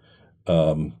when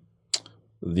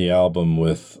the album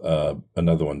with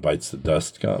another one, Bites the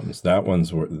Dust, comes. That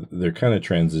one's where they're kind of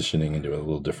transitioning into a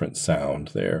little different sound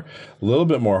there. A little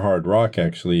bit more hard rock,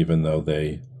 actually, even though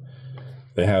they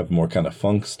they have more kind of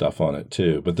funk stuff on it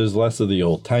too. But there's less of the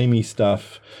old timey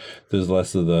stuff. There's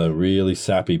less of the really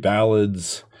sappy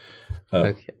ballads.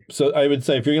 Okay. So I would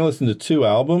say if you're going to listen to 2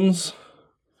 albums,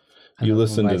 you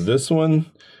listen to this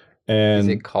one. And Is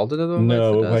it called another one?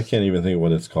 no, Bites the I Dust? can't even think of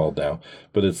what it's called now.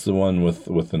 But it's the one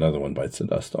with another one, Bites the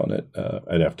Dust, on it.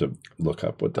 I'd have to look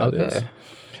up what that is.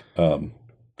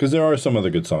 Because there are some other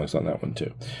good songs on that one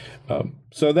too.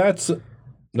 So that's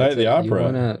Night at the it. You Opera.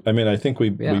 wanna- I mean, I think we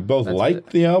both that's liked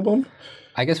the album.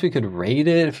 I guess we could rate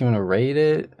it if you want to rate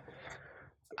it.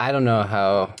 I don't know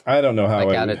how. I don't know how. Like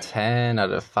I out would- of 10,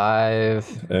 out of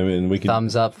 5, I mean, we could.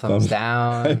 thumbs up, thumbs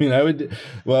down. I mean, I would.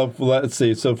 Well, let's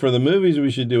see. So for the movies,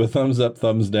 we should do a thumbs up,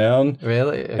 thumbs down.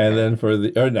 Really? Okay. And then for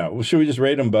the, or no, should we just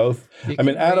rate them both? You I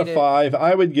mean, can out of rate it- 5,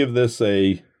 I would give this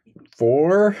a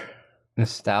 4.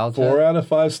 Nostalgia. 4 out of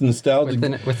 5. So nostalgia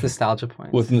with nostalgia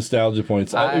points. with nostalgia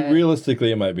points. I-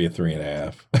 Realistically, it might be a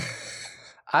 3.5.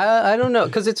 I don't know,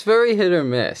 because it's very hit or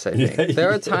miss, I think. Yeah,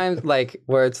 There are times like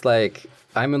where it's like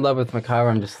I'm in love with Macabre,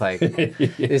 I'm just like,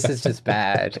 this is just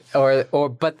bad. Or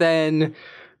but then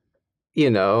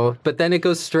but then it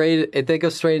goes straight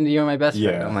into You're My Best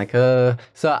Friend. Yeah. I'm like,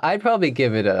 so I'd probably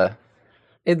give it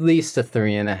at least a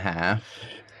 3.5.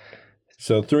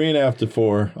 So 3.5 to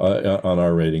 4 on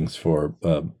our ratings for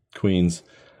Queen's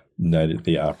Night at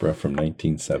the Opera from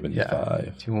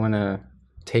 1975. Do you want to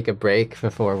take a break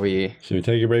before we Should we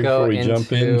take a break Go before we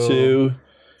jump into into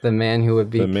The Man Who Would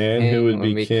Be The Man King Who Would when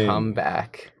Be we King. come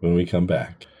back? when we come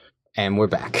back? And we're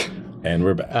back. And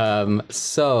we're back.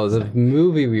 So the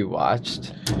movie we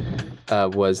watched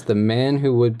was The Man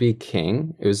Who Would Be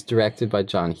King. It was directed by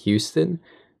John Huston,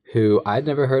 who I'd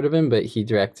never heard of him, but he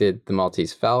directed The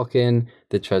Maltese Falcon,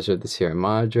 The Treasure of the Sierra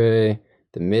Madre,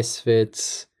 The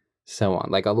Misfits, so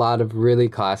on. Like a lot of really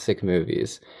classic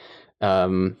movies.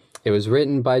 It was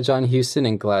written by John Huston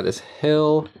and Gladys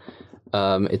Hill.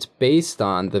 It's based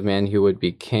on The Man Who Would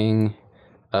Be King,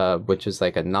 which is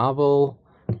like a novel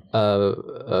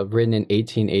written in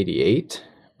 1888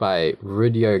 by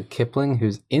Rudyard Kipling,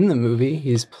 who's in the movie.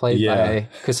 He's played Yeah. by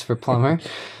Christopher Plummer.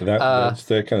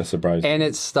 that kind of surprised me. And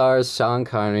it stars Sean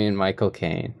Connery and Michael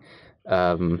Caine.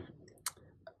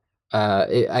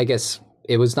 I guess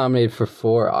it was nominated for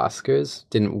 4 Oscars,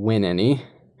 didn't win any.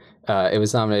 It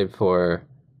was nominated for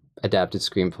adapted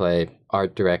screenplay,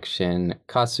 art direction,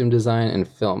 costume design, and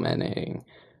film editing,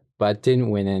 but didn't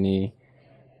win any.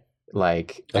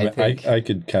 Like I think I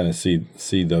could kind of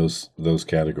see those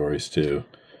categories too,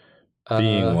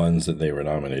 being ones that they were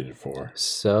nominated for.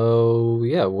 So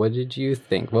yeah, what did you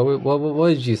think? What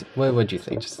did you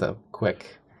think? Just a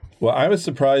quick. Well, I was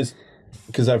surprised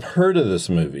because I've heard of this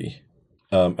movie,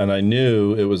 and I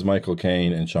knew it was Michael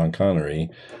Caine and Sean Connery.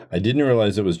 I didn't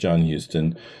realize it was John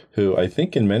Huston, who I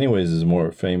think in many ways is more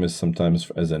famous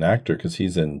sometimes as an actor because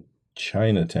he's in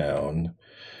Chinatown,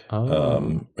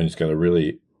 and he's got a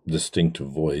really distinct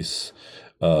voice.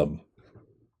 I'm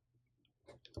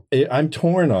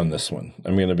torn on this one.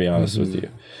 I'm going to be honest with you.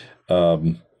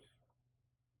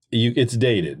 It's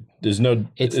dated. It's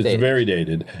dated. very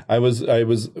dated. I was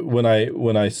when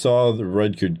I saw the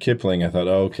Rudyard Kipling, I thought,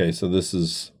 oh, okay, so this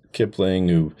is Kipling,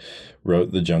 who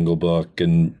wrote the Jungle Book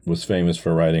and was famous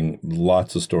for writing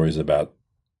lots of stories about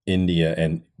India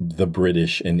and the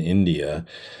British in India.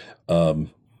 So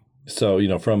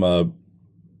from a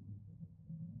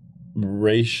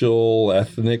racial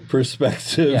ethnic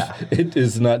perspective, Yeah. it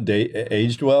is not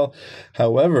aged well.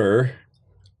 However,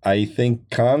 I think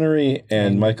Connery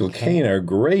and Michael Caine are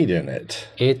great in it.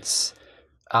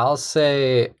 I'll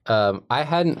say, I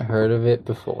hadn't heard of it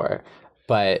before,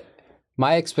 but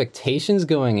my expectations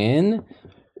going in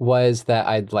was that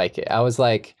I'd like it. I was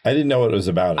like, I didn't know what it was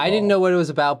about. I didn't know what it was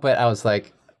about, but I was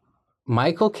like,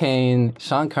 Michael Caine,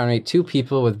 Sean Connery, 2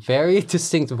 people with very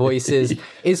distinct voices.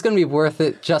 It's going to be worth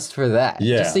it just for that.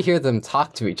 Yeah. Just to hear them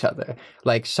talk to each other.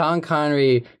 Like Sean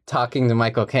Connery talking to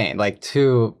Michael Caine, like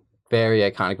 2 very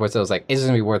iconic voices. I was like, it's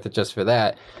going to be worth it just for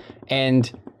that.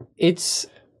 And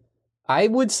I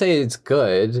would say it's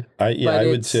good. I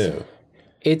would it's- too.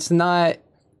 It's not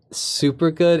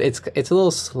super good. It's a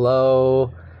little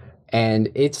slow and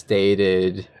it's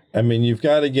dated. I mean, you've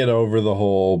got to get over the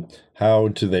whole, how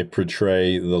do they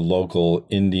portray the local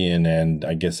Indian and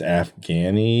I guess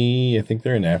Afghani? I think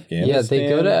they're in Afghanistan. Yeah, they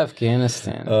go to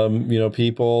Afghanistan.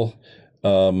 People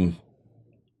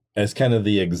as kind of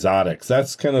the exotics.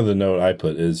 That's kind of the note I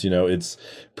put is, it's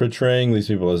portraying these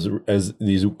people as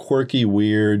these quirky,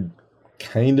 weird,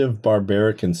 kind of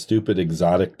barbaric and stupid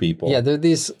exotic people. Yeah, they're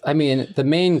these. I mean, the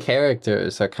main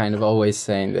characters are kind of always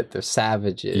saying that they're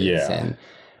savages. Yeah.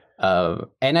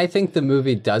 And I think the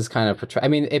movie does kind of portray. I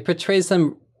mean, it portrays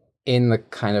them in the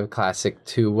kind of classic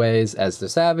two ways as the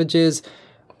savages.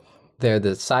 They're the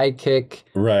sidekick.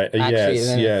 Right. Actually, Yes. and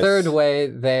then Yes. the third way,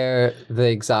 they're the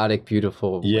exotic,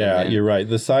 beautiful Yeah, women. you're right.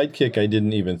 The sidekick, I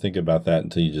didn't even think about that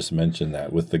until you just mentioned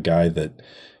that with the guy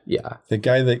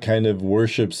that kind of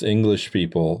worships English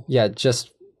people. Yeah,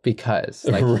 just because.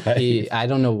 Like Right. I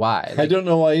don't know why. I don't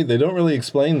know why they don't really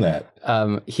explain that.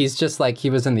 He's just like, he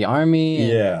was in the army. And,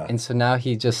 Yeah. And so now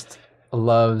he just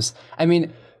loves, I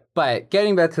mean, but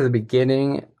getting back to the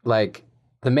beginning, like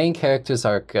the main characters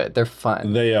are good. They're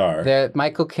fun. They are. They're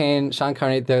Michael Caine, Sean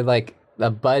Connery, they're like a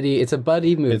buddy. It's a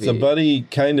buddy movie. It's a buddy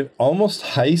kind of almost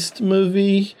heist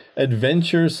movie,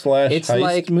 adventure / It's heist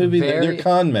like movie. very- They're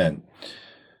con men.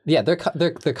 Yeah, they're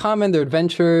common, they're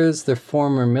adventurers, they're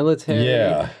former military.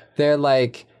 Yeah. They're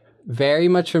like very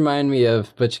much remind me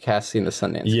of Butch Cassidy and the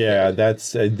Sundance Yeah, Kid.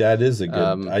 that is a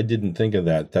good. I didn't think of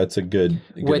that. That's a good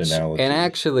analogy. And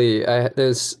actually,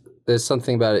 there's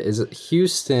something about it is that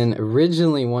Houston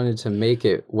originally wanted to make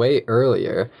it way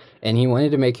earlier, and he wanted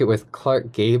to make it with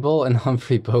Clark Gable and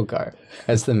Humphrey Bogart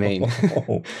as the main.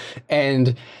 Oh,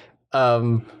 And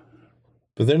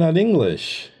but they're not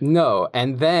English. no,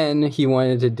 and then he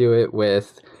wanted to do it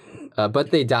with,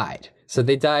 but they died. So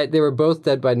they died. They were both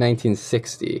dead by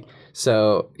 1960.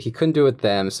 So he couldn't do it with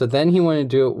them. So then he wanted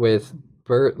to do it with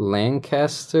Burt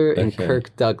Lancaster and Okay.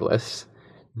 Kirk Douglas.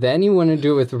 Then he wanted to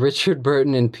do it with Richard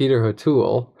Burton and Peter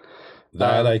O'Toole.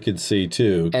 That I could see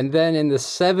too. And then in the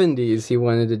 70s, he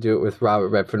wanted to do it with Robert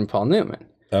Redford and Paul Newman.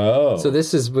 Oh, So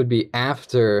this would be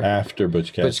after after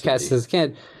Butch Cassidy. Butch Cassidy's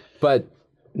kid. But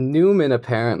Newman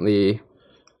apparently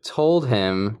told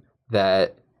him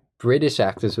that British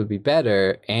actors would be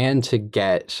better and to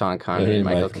get Sean Connery and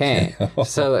Michael Caine.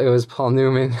 So it was Paul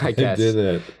Newman, I guess. did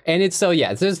it. And it's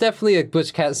yeah, there's definitely a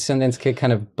Butch Cassidy Sundance Kid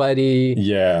kind of buddy,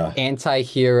 Yeah.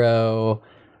 anti-hero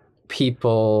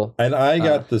people. And I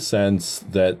got the sense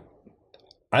that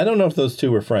I don't know if those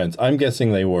two were friends. I'm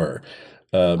guessing they were.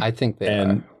 I think they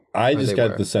And are. I Or just they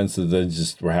got were. the sense that they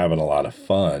just were having a lot of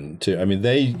fun too. I mean,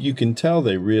 you can tell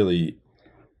they really,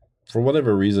 for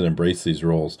whatever reason, embrace these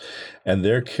roles, and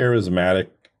they're charismatic.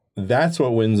 That's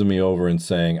what wins me over in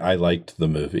saying I liked the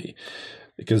movie,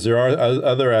 because there are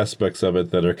other aspects of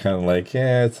it that are kind of like,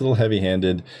 yeah, it's a little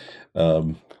heavy-handed.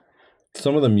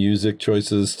 Some of the music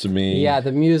choices to me, Yeah,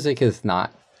 the music is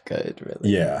not good,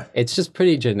 really. yeah. It's just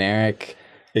pretty generic.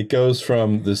 It goes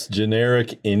from this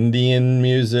generic Indian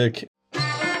music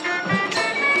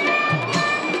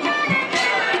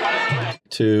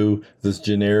to this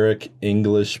generic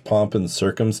English pomp and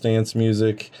circumstance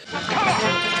music.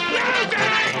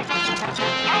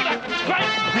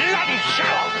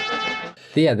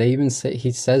 Yeah, they even say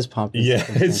he says pomp and Yeah,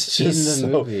 circumstance it's just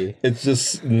in the movie. it's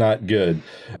just not good.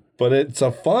 But it's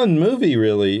a fun movie,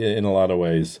 really, in a lot of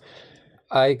ways.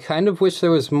 I kind of wish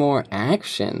there was more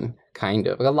action, kind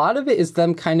of. A lot of it is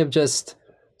them kind of just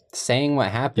saying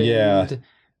what happened. Yeah.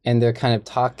 And they're kind of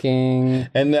talking.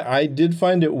 And I did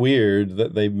find it weird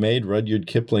that they made Rudyard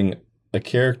Kipling a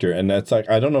character, and that's like,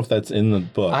 I don't know if that's in the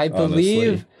book. I believe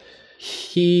honestly.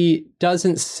 he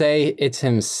doesn't say it's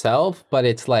himself, but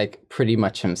it's like pretty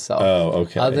much himself. Oh,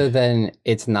 okay. Other than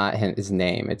it's not his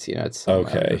name. It's, it's some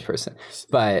Okay. other person.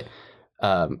 But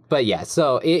yeah,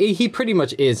 so he pretty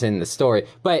much is in the story,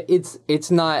 but it's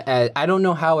not. I don't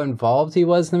know how involved he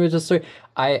was in the original story.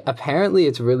 Apparently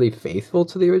it's really faithful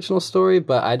to the original story,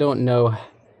 but I don't know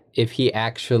if he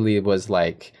actually was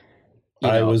like.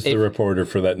 I was the if- reporter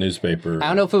for that newspaper. I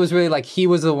don't know if it was really like he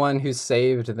was the one who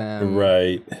saved them,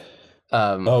 Right.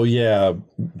 Oh yeah,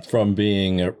 from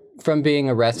being from being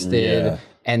arrested, Yeah.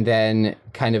 and then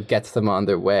kind of gets them on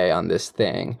their way on this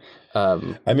thing.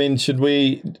 I mean, should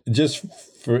we just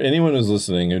for anyone who's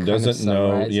listening who doesn't know,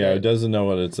 summarize who it? doesn't know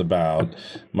what it's about,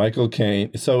 Michael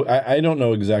Caine. So I don't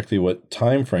know exactly what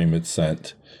time frame it's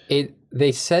sent.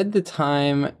 They said the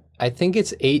time. I think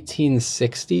it's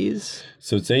 1860s.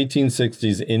 So it's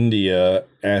 1860s India,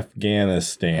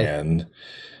 Afghanistan.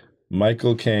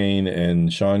 Michael Caine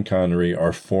and Sean Connery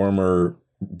are former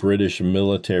British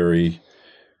military,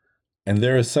 and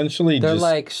they're essentially They're just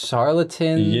like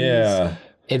charlatans. yeah.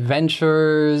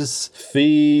 Adventurers.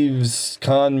 Thieves,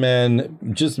 con men,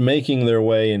 just making their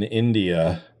way in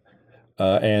India,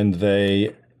 and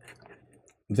they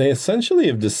essentially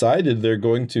have decided they're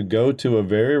going to go to a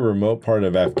very remote part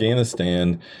of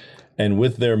Afghanistan, and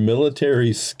with their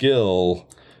military skill,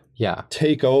 Yeah.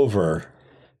 take over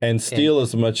and steal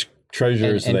as much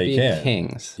treasure as and they be can.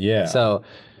 kings. Yeah. So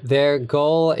their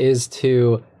goal is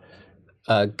to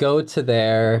go to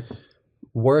there,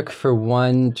 work for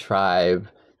one tribe,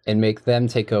 and make them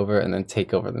take over and then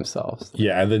take over themselves.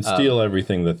 Yeah, and then steal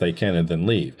everything that they can and then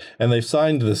leave. And they've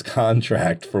signed this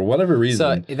contract for whatever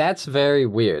reason. So that's very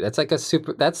weird. That's like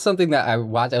that's something that I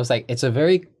watched. I was like, it's a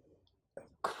very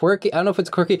quirky. I don't know if it's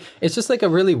quirky. It's just like a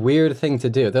really weird thing to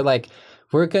do. They're like,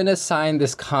 we're going to sign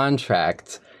this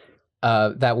contract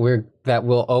that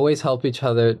will always help each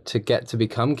other to get to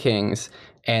become kings.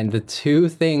 And the two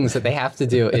things that they have to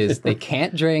do is they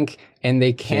can't drink and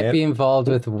they can't be involved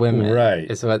with women. Right.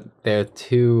 Is what their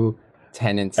two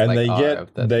tenants and like,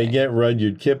 they get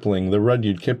Rudyard Kipling, the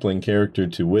Rudyard Kipling character,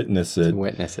 to witness it.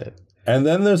 And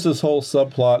then there's this whole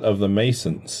subplot of the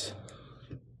Masons.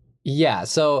 Yeah,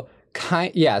 so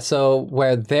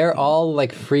where they're all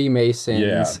like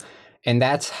Freemasons, and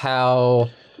that's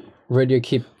how Rudyard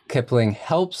Kipling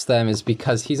helps them, is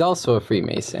because he's also a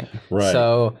Freemason. Right.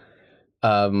 So,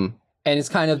 and it's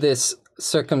kind of this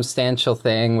circumstantial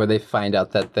thing where they find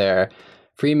out that they're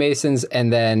Freemasons,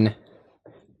 and then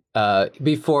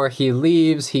before he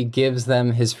leaves, he gives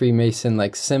them his Freemason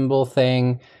like symbol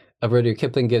thing. Rudyard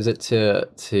Kipling gives it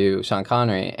to Sean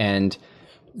Connery, and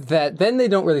that then they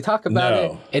don't really talk about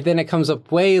it. And then it comes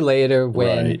up way later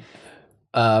when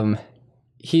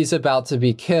he's about to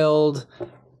be killed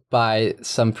by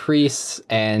some priests,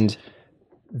 and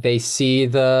they see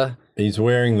he's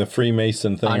wearing the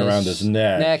Freemason thing around his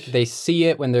neck. They see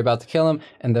it when they're about to kill him,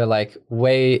 and they're like,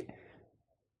 wait,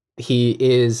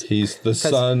 he's the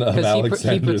son of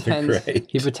Alexander the Great.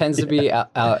 He pretends to be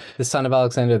the son of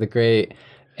Alexander the Great,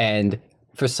 and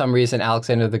for some reason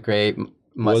Alexander the Great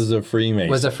was a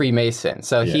Freemason.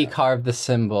 So he carved the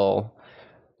symbol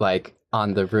like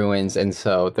on the ruins, and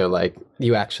so they're like,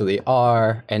 you actually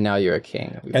are, and now you're a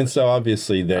king. And so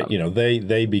obviously that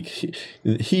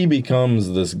he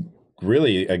becomes this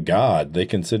really a god. They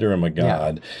consider him a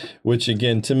god, which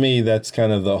again, to me, that's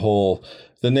kind of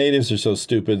the natives are so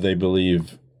stupid they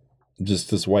believe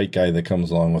just this white guy that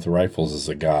comes along with rifles is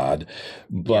a god.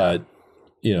 But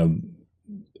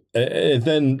it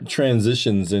then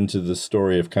transitions into the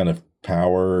story of kind of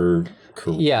power,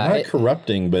 not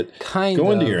corrupting, but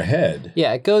going to your head.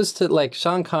 Yeah, it goes to like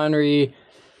Sean Connery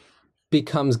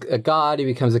becomes a god, he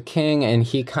becomes a king, and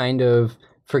he kind of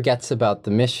forgets about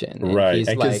the mission. And right,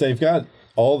 because they've got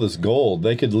all this gold.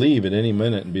 They could leave at any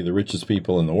minute and be the richest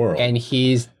people in the world. And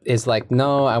is like,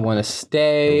 no, I want to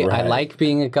stay. Right. I like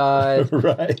being a god.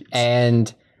 Right.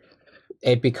 And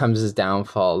it becomes his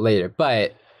downfall later.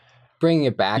 But bringing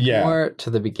it back more to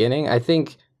the beginning, I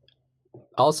think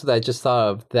also that I just thought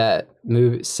of that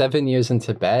movie 7 Years in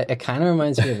Tibet. It kind of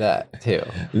reminds me of that too.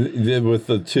 With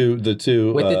the two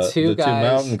guys,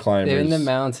 mountain climbers. They're in the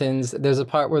mountains. There's a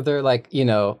part where they're like,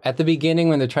 at the beginning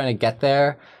when they're trying to get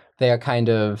there, they are kind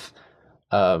of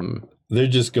they're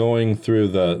just going through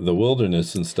the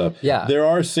wilderness and stuff. Yeah. There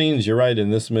are scenes, you're right, in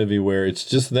this movie where it's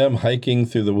just them hiking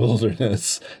through the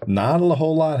wilderness. Not a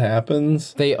whole lot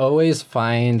happens. They always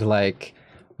find like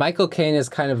Michael Caine is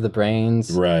kind of the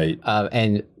brains. Right.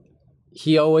 And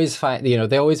he always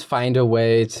they always find a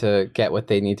way to get what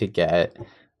they need to get.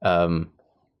 And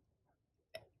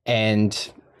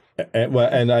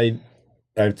I'd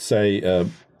say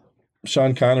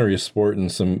Sean Connery is sporting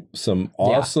some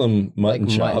awesome mutton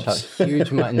chops.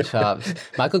 Huge mutton chops.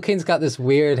 Michael Caine's got this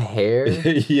weird hair.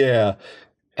 Yeah.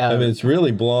 I mean, it's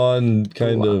really blonde,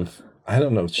 kind of, I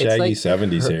don't know, shaggy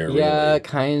 70s hair. Yeah, really.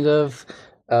 kind of.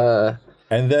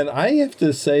 And then I have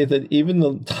to say that even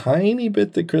the tiny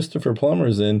bit that Christopher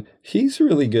Plummer's in, he's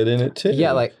really good in it too.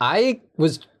 Yeah, like I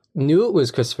knew it was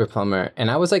Christopher Plummer,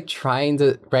 and I was like trying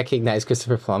to recognize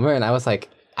Christopher Plummer, and I was like,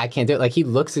 I can't do it. Like, he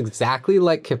looks exactly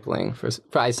like Kipling.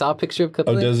 I saw a picture of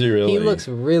Kipling. Oh, does he really? He looks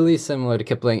really similar to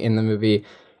Kipling in the movie.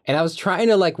 And I was trying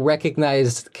to, like,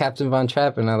 recognize Captain Von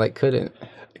Trapp, and I, like, couldn't.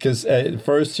 Because at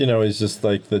first, he's just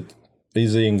like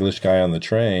he's the English guy on the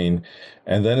train.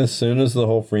 And then as soon as the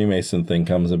whole Freemason thing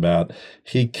comes about,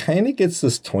 he kind of gets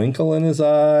this twinkle in his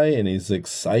eye, and he's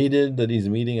excited that he's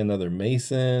meeting another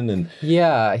Mason. And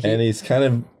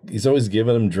he's always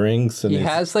giving him drinks. And he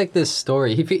has like this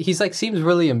story. He's like seems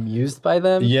really amused by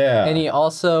them. Yeah. And he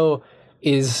also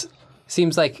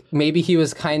seems like maybe he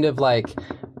was kind of like,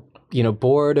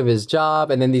 bored of his job.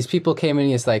 And then these people came in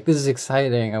and he's like, this is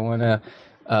exciting. I want to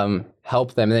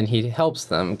help them. And then he helps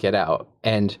them get out.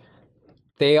 And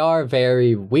they are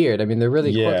very weird. I mean, they're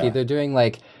really quirky. They're doing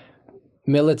like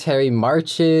military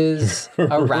marches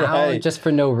around just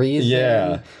for no reason.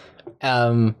 Yeah.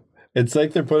 It's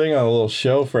like they're putting on a little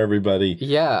show for everybody.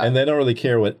 Yeah. And they don't really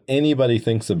care what anybody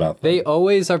thinks about them. They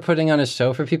always are putting on a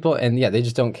show for people, and yeah, they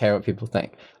just don't care what people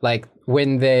think. Like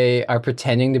when they are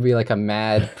pretending to be like a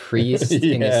mad priest and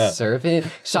Yeah. a servant,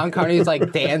 Sean Connery's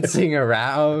like dancing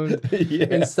around Yeah.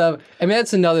 and stuff. I mean,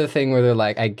 that's another thing where they're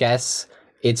like, I guess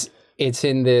it's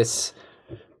in this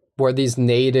where these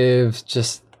natives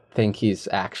just think he's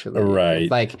actually Right.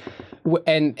 like,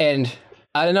 and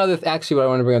another actually what I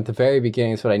want to bring up at the very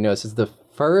beginning is what I noticed is the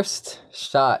first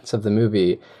shots of the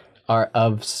movie are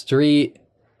of street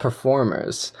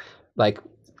performers, like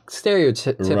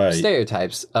Right.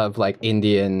 stereotypes of like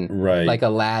Indian, Right. like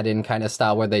Aladdin kind of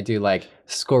style where they do like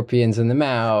scorpions in the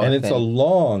mouth, And it's a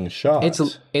long shot. it's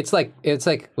like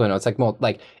well, no, it's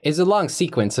like it's a long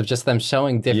sequence of just them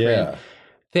showing different Yeah.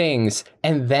 things,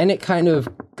 and then it kind of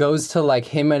goes to like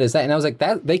him at his and I was like,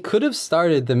 that they could have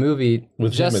started the movie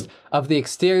With him just of the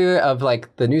exterior of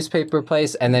like the newspaper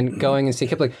place and then going and see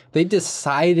like they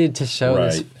decided to show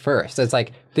this Right. first. It's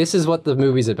like this is what the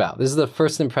movie's about. This is the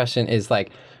first impression is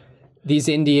like these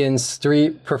Indian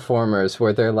street performers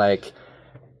where they're like,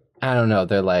 I don't know,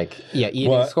 they're like eating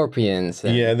Well, scorpions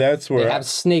and Yeah, that's they where have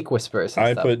snake whispers and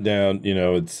I stuff. put down,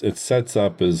 it sets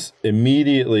up as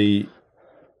immediately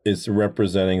it's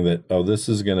representing that, this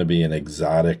is going to be an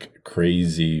exotic,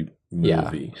 crazy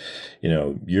movie.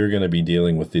 You're going to be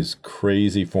dealing with these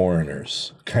crazy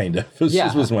foreigners, kind of. This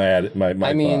Yeah. was my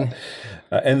I mean-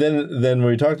 thought. And then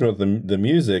we talked about the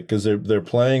music, because they're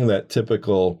playing that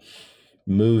typical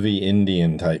movie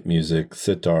Indian type music,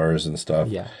 sitars and stuff.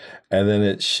 Yeah. And then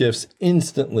it shifts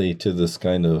instantly to this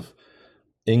kind of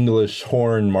English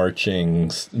horn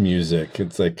marching music.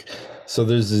 It's like, so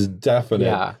there's this definite,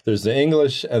 Yeah. there's the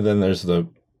English and then there's the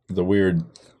weird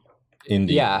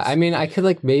Indian. Yeah, I mean, I could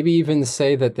like maybe even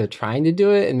say that they're trying to do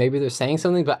it, and maybe they're saying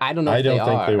something, but I don't know. I if don't they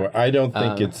think are. they were. I don't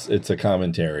think it's a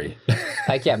commentary.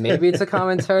 Like, yeah, maybe it's a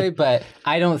commentary, but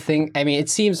I don't think. I mean, it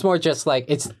seems more just like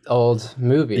it's old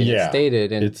movie. And Yeah, it's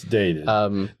dated, and It's dated.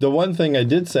 um, The one thing I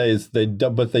did say is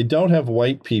but they don't have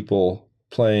white people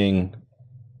playing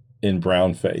in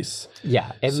brown face.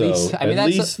 yeah. At So least, I mean, at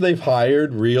that's least they've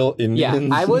hired real yeah.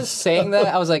 Indians. I was saying that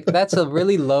I was like, that's a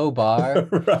really low bar.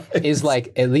 right. Is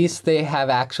like at least they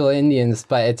have actual Indians,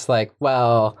 but it's like,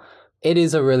 well, it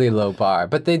is a really low bar.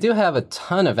 But they do have a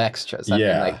ton of extras. I mean,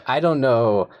 Yeah. like I don't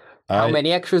know how I-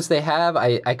 many extras they have.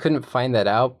 I couldn't find that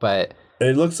out, but.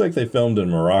 It looks like they filmed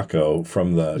in Morocco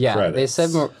from the Yeah, credits. they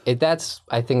said that's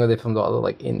I think where they filmed all the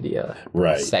like India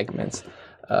Right. segments.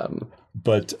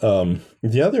 But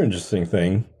the other interesting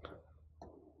thing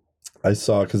I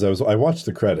saw, because I watched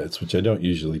the credits, which I don't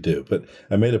usually do, but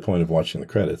I made a point of watching the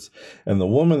credits, and the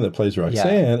woman that plays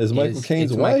Roxanne is Michael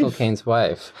Caine's it's wife. Michael Caine's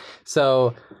wife.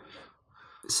 So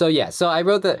I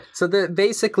wrote that. So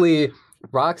basically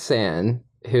Roxanne,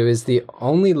 who is the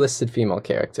only listed female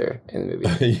character in the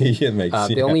movie, It makes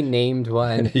the only named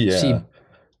one. Yeah. She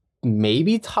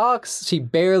maybe talks. She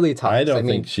barely talks. I don't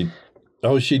mean, think she.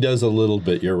 Oh, she does a little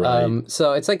bit. You're right.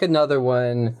 So it's like another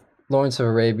one, Lawrence of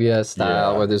Arabia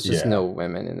style, Yeah, where there's just yeah. no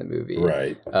women in the movie.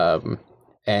 Right.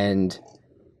 And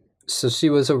so she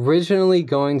was originally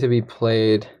going to be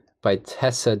played by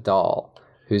Tessa Dahl,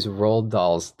 who's Roald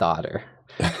Dahl's daughter.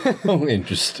 Oh,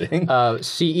 interesting.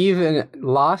 She even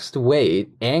lost weight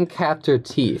and capped her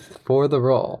teeth for the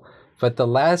role. But the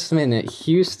last minute,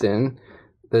 Houston,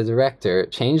 the director,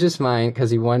 changed his mind because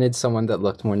he wanted someone that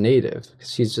looked more native.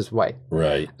 'Cause she's just white.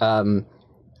 Right.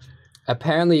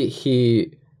 Apparently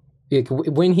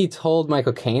when he told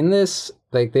Michael Caine this,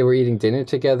 like they were eating dinner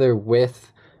together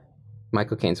with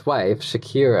Michael Caine's wife,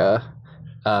 Shakira,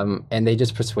 and they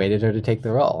just persuaded her to take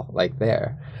the role, like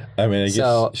there. I mean, I guess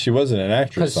so- she wasn't an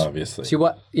actress, 'Cause obviously.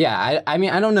 I mean,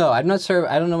 I don't know. I'm not sure.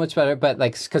 I don't know much about her, but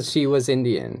like, because she was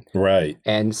Indian. Right.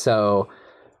 And so,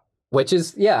 which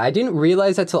is, I didn't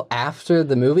realize that till after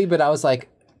the movie, but I was like,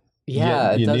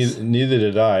 it does. Neither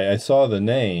did I. I saw the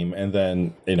name, and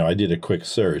then I did a quick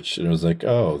search, and it was like,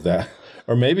 oh, that,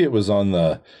 or maybe it was on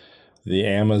the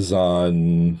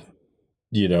Amazon,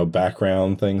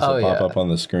 background things that pop up on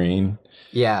the screen.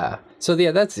 Yeah. So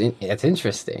that's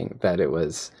interesting that it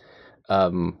was. I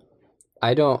mean,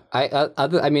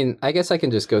 I guess I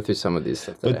can just go through some of these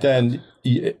stuff. But then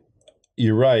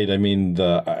you're right. I mean,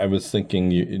 I was thinking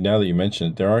now that you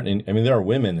mentioned it, there are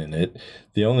women in it.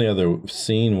 The only other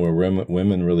scene where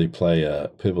women really play a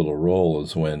pivotal role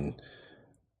is when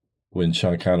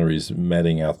Sean Connery's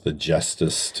meting out the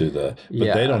justice to but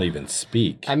they don't even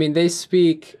speak. I mean, they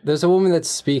speak. There's a woman that's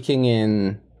speaking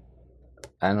in,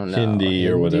 I don't know, Hindi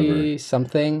or whatever.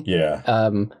 something. Yeah.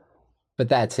 But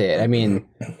that's it. I mean,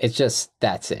 it's just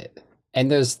that's it.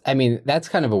 And I mean, that's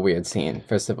kind of a weird scene,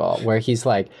 first of all, where he's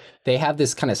like, they have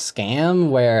this kind of scam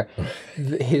where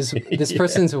this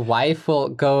person's wife will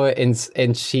go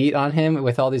and cheat on him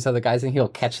with all these other guys, and he'll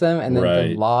catch them. And then the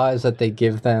Right. law is that they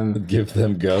give them goats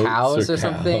cows or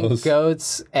something, cows.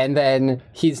 goats. And then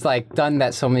he's like done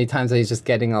that so many times that he's just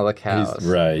getting all the cows.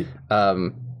 Right.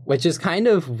 Which is kind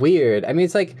of weird. I mean,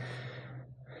 it's like,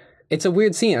 it's a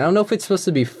weird scene. I don't know if it's supposed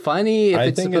to be funny. If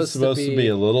I think it's supposed to be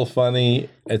a little funny.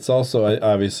 It's also it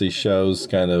obviously shows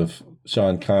kind of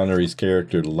Sean Connery's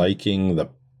character liking the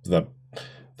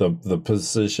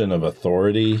position of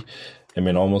authority. I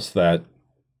mean, almost that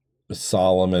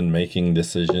Solomon making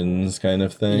decisions kind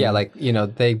of thing. Yeah, like,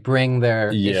 they bring their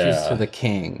issues Yeah. to the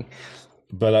king.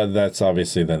 But that's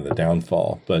obviously then the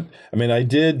downfall. But I mean, I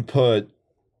did put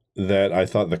that I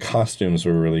thought the costumes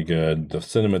were really good. The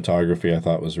cinematography I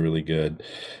thought was really good.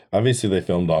 Obviously, they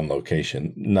filmed on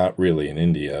location, not really in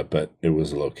India, but it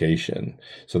was a location.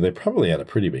 So they probably had a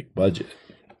pretty big budget.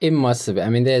 It must have been. I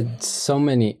mean, they had so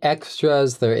many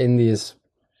extras. They're in these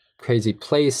crazy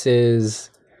places.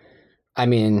 I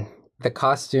mean, the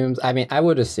costumes. I mean, I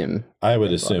would assume. I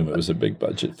would assume it was a big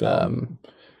budget film.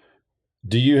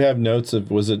 Do you have notes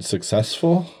of, was it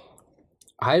successful?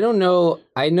 I don't know.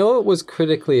 I know it was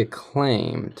critically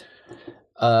acclaimed.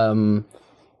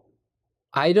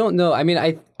 I don't know. I mean,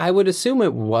 I would assume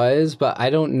it was, but I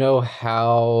don't know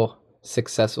how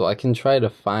successful. I can try to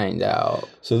find out.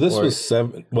 So this Or- was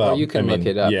seven. Well, you can look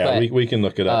it up, Yeah, but, we can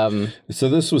look it up. So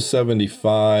this was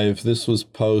 75. This was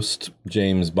post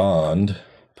James Bond.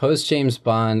 Post James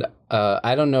Bond.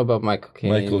 I don't know about Michael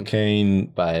Caine. Michael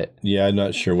Caine. but Yeah, I'm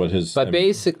not sure what his. but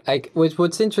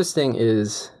what's interesting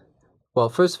is, well,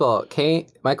 first of all,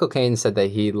 Michael Caine said that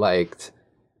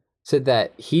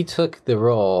he took the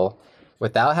role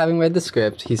without having read the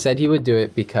script. He said he would do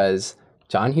it because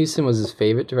John Huston was his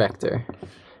favorite director,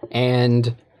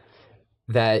 and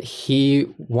that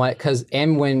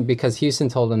because Huston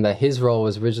told him that his role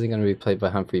was originally going to be played by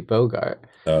Humphrey Bogart.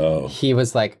 Oh, He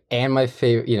was like, and my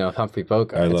favorite, Humphrey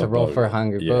Bogart. I It's a love role for Bogart.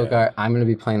 Humphrey Yeah. Bogart. I'm going to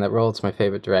be playing that role. It's my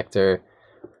favorite director.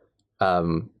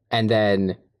 And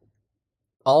then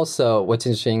also, what's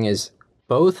interesting is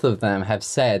both of them have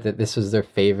said that this was their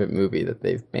favorite movie that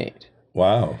they've made,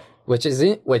 wow. which is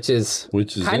kind of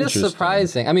interesting.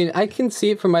 surprising. I mean, I can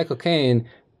see it from Michael Caine,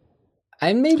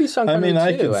 and maybe Sean I Connery mean,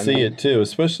 I too. can see it too,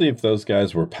 especially if those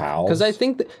guys were pals. Because I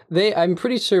think I'm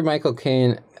pretty sure Michael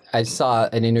Caine, I saw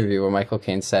an interview where Michael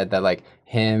Caine said that like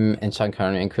him and Sean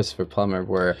Connery and Christopher Plummer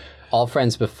were all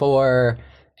friends before,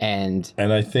 and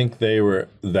I think they were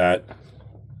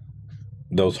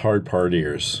those hard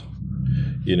partiers,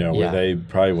 where Yeah. they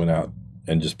probably went out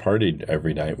and just partied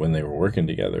every night when they were working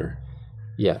together.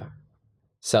 yeah.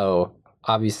 So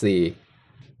obviously,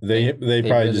 They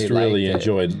probably just really liked it.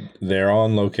 enjoyed. They're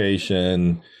on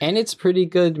location. and it's a pretty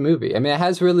good movie. I mean, it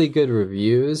has really good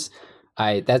reviews.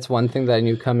 That's one thing that I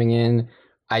knew coming in.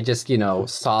 I just,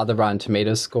 saw the Rotten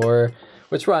Tomatoes score,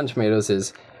 which Rotten Tomatoes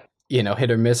is,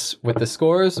 hit or miss with the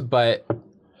scores, but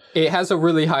it has a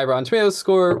really high Rotten Tomatoes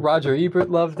score. Roger Ebert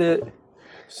loved it.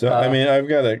 So I mean, I've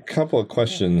got a couple of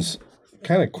questions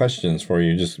for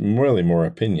you, just really more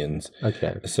opinions.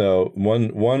 Okay. So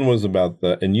one was about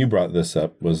and you brought this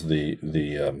up, was the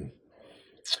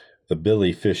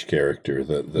Billy Fish character,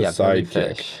 the Billy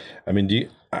sidekick. Fish. I mean,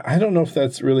 I don't know if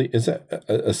that's really, is that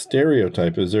a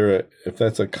stereotype? Is there if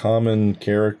that's a common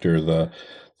character, the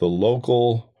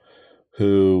local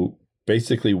who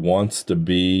basically wants to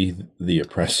be the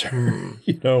oppressor?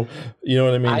 you know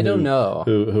what I mean? I don't know.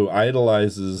 Who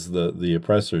idolizes the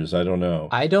oppressors? I don't know.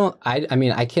 I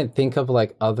mean, I can't think of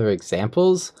like other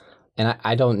examples, and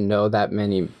I don't know that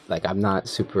many. Like, I'm not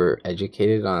super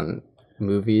educated on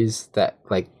movies that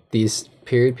like these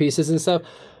period pieces and stuff,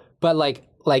 but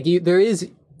there is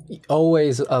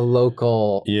always a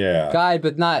local Yeah, guy,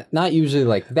 but not usually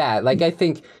like that. Like, I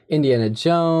think Indiana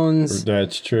Jones,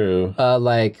 that's true.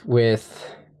 like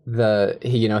with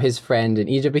his friend in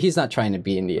Egypt, but he's not trying to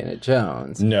be Indiana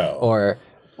Jones. No.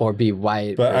 Or be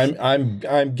white. But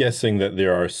I'm guessing that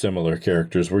there are similar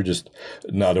characters. We're just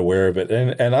not aware of it.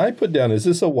 And I put down, is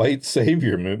this a white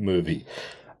savior movie?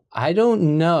 I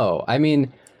don't know. I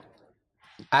mean,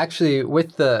 actually,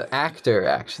 with the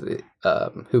actor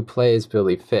who plays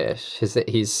Billy Fish,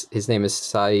 his name is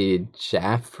Saeed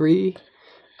Jaffrey.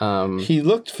 He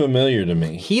looked familiar to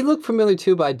me. He looked familiar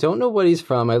too, but I don't know what he's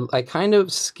from. I kind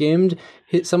of skimmed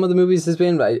some of the movies he's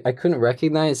been, but I couldn't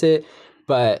recognize it.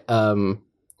 But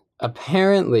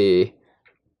apparently,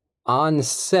 on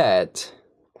set,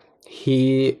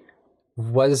 he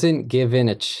wasn't given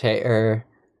a chair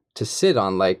to sit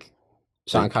on like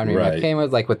Sean Connery and right. Matt Caine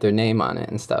was, like with their name on it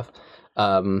and stuff.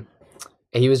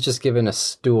 he was just given a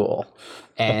stool.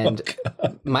 And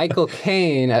Michael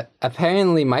Caine,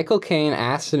 apparently Michael Caine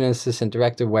asked an assistant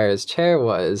director where his chair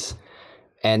was.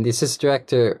 And the assistant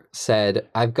director said,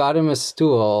 I've got him a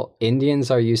stool. Indians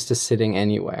are used to sitting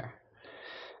anywhere.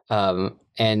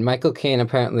 And Michael Caine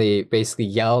apparently basically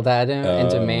yelled at him and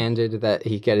demanded that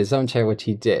he get his own chair, which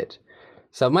he did.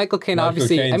 So Michael Caine,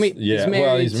 obviously, I mean, yeah,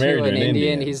 he's married to an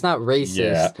Indian. He's not racist.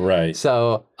 Yeah, right.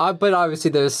 So, but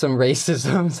obviously there's some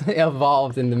racism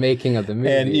involved in the making of the movie.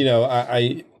 And, you know,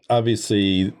 I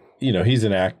obviously, you know, he's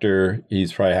an actor.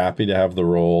 He's probably happy to have the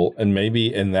role. And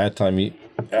maybe in that time,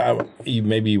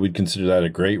 maybe you would consider that a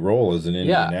great role as an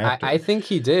Indian actor. I think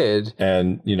he did.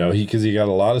 And, you know, because he got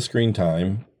a lot of screen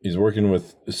time. He's working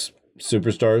with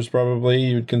superstars, probably,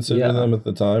 you would consider them at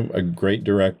the time. A great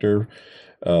director.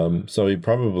 So he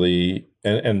probably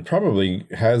and probably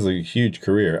has a huge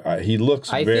career. He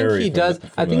looks I very think he does.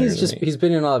 I think familiar he's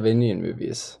been in a lot of Indian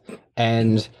movies.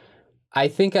 And I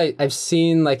think I've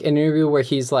seen like an interview where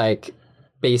he's like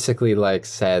basically like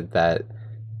said that,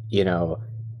 you know,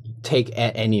 take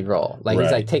any role. Like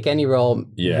he's like, take any role,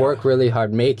 work really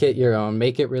hard, make it your own,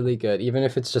 make it really good, even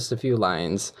if it's just a few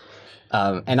lines.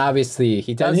 And obviously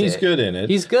he does. And he's good in it.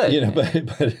 He's good. You know, but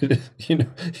you know,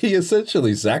 he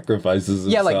essentially sacrifices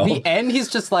himself. Yeah, like the end, he's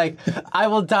just like, I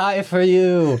will die for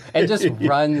you, and just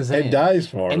runs in. And dies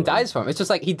for him. It's just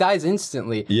like he dies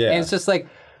instantly. Yeah. And it's just like,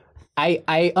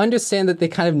 I understand that they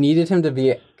kind of needed him to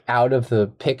be out of the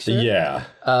picture. Yeah.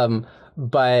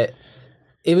 But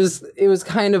it was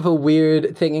kind of a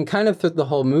weird thing, and kind of through the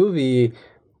whole movie,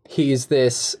 he's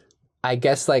this. I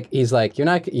guess like he's like, you're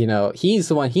not, you know, he's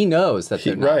the one, he knows that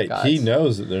they're not gods. He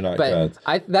knows that they're not gods.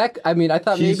 I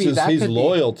thought he's maybe that he's could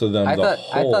loyal be, to them. I the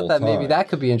whole thought that time. maybe that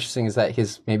could be interesting, is that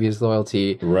his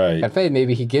loyalty Right. and faith,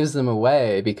 maybe he gives them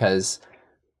away because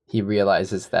he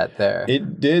realizes that they're.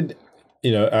 It did,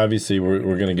 you know, obviously we're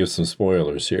going to give some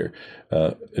spoilers here.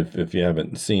 If you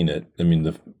haven't seen it, I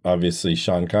mean, obviously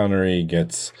Sean Connery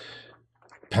gets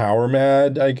power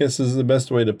mad, I guess is the best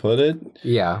way to put it.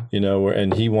 Yeah. You know,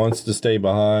 and he wants to stay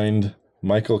behind.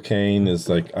 Michael Caine is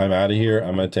like, I'm out of here.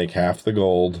 I'm going to take half the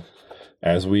gold,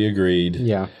 as we agreed.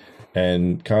 Yeah.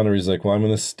 And Connery's like, well, I'm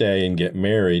going to stay and get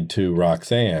married to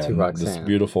Roxanne, this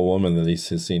beautiful woman that he's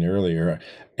seen earlier,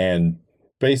 and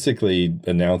basically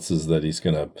announces that he's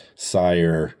going to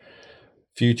sire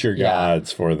future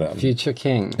gods for them. Future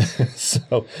kings.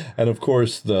 So, and of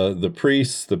course, the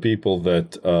priests, the people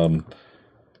that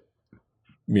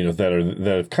you know, that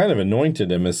have kind of anointed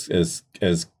him as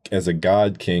a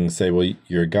god king, say, well,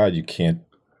 you're a god, you can't.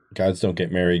 Gods don't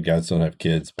get married. Gods don't have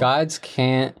kids. Gods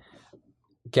can't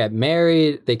get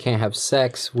married. They can't have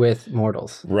sex with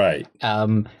mortals. Right.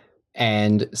 And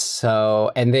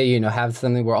they, you know, have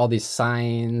something where all these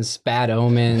signs, bad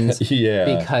omens,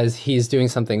 because he's doing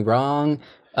something wrong.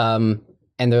 And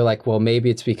they're like, well, maybe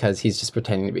it's because he's just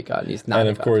pretending to be God. And he's not. And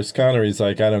of course, Connery's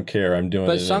like, I don't care. I'm doing it.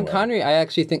 But Sean Connery, I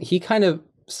actually think he kind of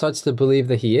starts to believe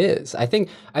that he is. I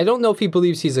don't know if he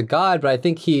believes he's a god, but I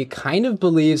think he kind of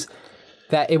believes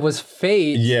that it was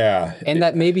fate. Yeah. And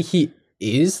that maybe he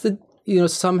is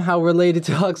somehow related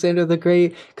to Alexander the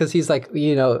Great, because he's like,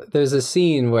 you know, there's a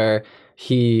scene where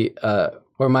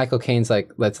where Michael Caine's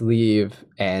like, let's leave,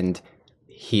 and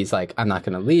he's like, I'm not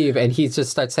going to leave, and he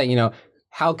just starts saying, you know,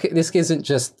 this isn't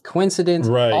just coincidence.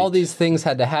 Right. All these things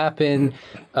had to happen.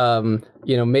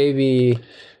 You know, maybe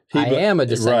I am a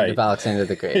descendant of Alexander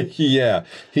the Great. Yeah.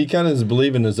 He kind of is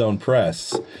believing his own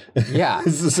press. Yeah.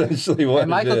 It's essentially what and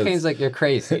Michael Caine's like, you're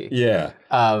crazy. Yeah.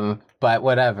 But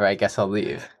whatever, I guess I'll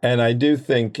leave. And I do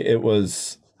think it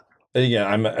was, again,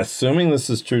 I'm assuming this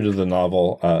is true to the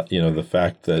novel, you know, the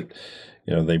fact that,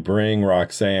 you know, they bring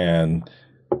Roxanne,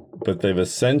 but they've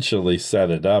essentially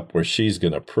set it up where she's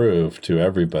going to prove to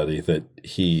everybody that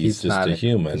he's just a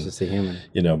human. He's just a human.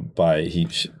 You know,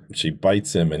 she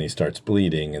bites him and he starts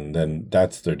bleeding, and then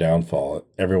that's their downfall.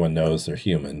 Everyone knows they're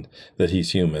human, that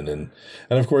he's human, and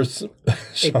of course,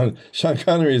 Sean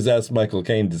Connery has asked Michael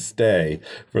Caine to stay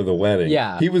for the wedding.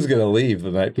 Yeah, he was going to leave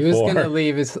the night before. He was going to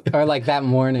leave, or like that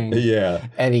morning. Yeah,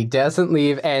 and he doesn't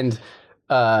leave, and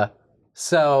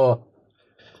so.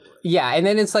 Yeah, and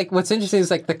then it's like, what's interesting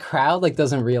is like the crowd like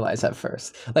doesn't realize at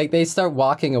first. Like they start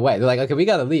walking away. They're like, okay, we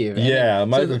gotta leave. And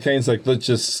Michael Caine's like, let's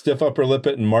just stiff upper lip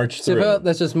it and march through.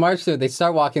 Let's just march through. They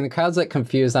start walking. The crowd's like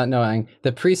confused, not knowing.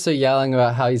 The priests are yelling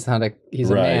about how he's a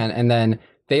man, and then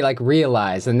they like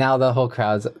realize, and now the whole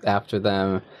crowd's after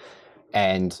them.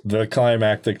 and The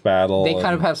climactic battle. they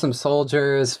kind of have some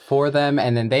soldiers for them,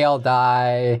 and then they all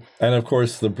die. And of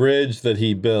course, the bridge that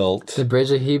he built The bridge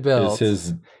that he is built,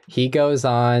 his. he goes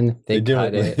on. They do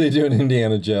cut it. They do an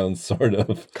Indiana Jones sort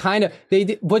of. Kind of.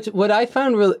 What I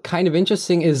found really kind of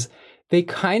interesting is they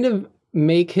kind of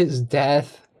make his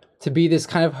death to be this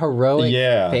kind of heroic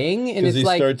thing, and because it's he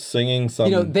like starts singing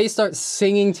some. they start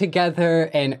singing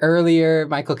together. And earlier,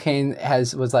 Michael Caine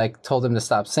was like told him to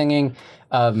stop singing,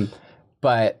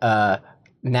 but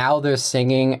now they're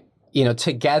singing,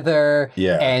 together.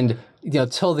 Yeah. And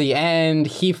till the end,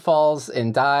 he falls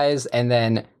and dies, and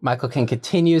then Michael Caine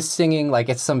continues singing like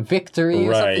it's some victory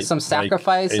or something, Right. some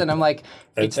sacrifice, and I'm like,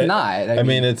 it's not. I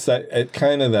mean, it's that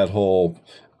kind of that whole.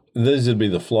 These would be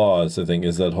the flaws. I think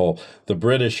is that whole. The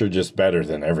British are just better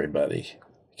than everybody,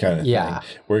 kind of Yeah. thing.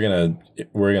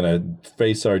 We're gonna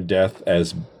face our death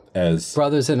as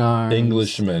brothers in arms.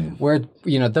 Englishmen. Where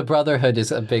the brotherhood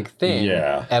is a big thing.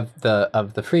 Yeah.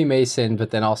 Of the Freemason,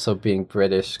 but then also being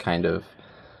British, kind of.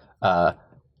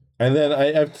 And then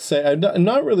I have to say, I'm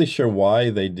not really sure why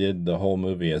they did the whole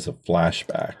movie as a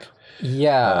flashback.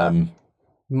 Yeah.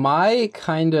 My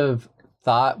kind of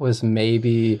thought was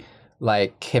maybe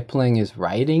like Kipling is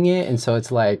writing it, and so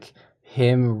it's like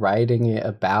him writing it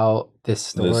about this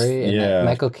story. And that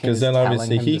Michael Caine because is then telling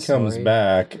obviously him he the comes story.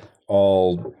 back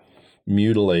all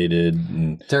mutilated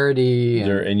and dirty.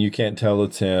 and you can't tell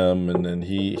it's him. And then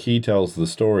he tells the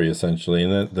story essentially,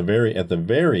 and then at the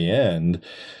very end,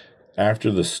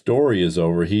 after the story is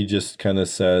over, he just kind of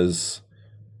says,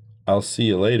 "I'll see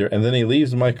you later," and then he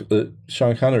leaves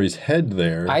Sean Connery's head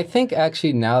there. I think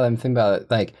actually, now that I'm thinking about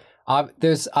it, like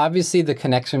there's obviously the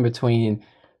connection between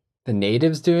the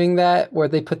natives doing that, where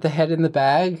they put the head in the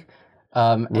bag,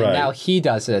 and Right. now he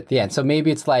does it at the end. So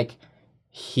maybe it's like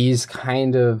he's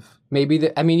kind of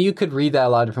you could read that a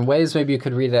lot of different ways. Maybe you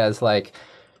could read it as like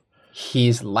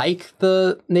he's like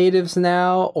the natives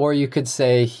now, or you could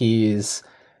say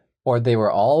or they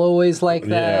were all always like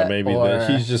that. Yeah, maybe or, that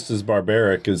he's just as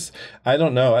barbaric as I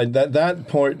don't know. That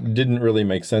point didn't really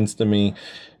make sense to me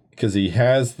because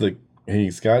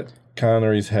he's got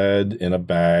Connery's head in a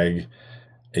bag.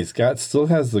 Still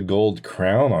has the gold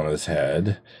crown on his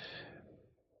head.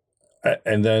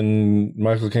 And then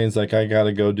Michael Caine's like, I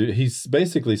gotta go do. He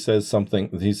basically says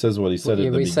something. He says what he said at the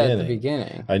beginning. said at the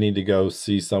beginning. I need to go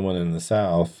see someone in the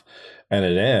South, and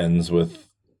it ends with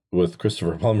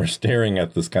Christopher Plummer staring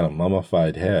at this kind of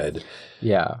mummified head.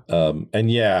 Yeah.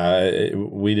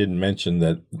 We didn't mention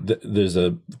that there's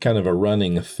a kind of a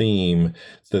running theme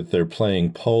that they're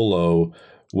playing polo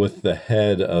with the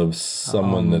head of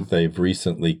someone that they've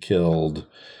recently killed.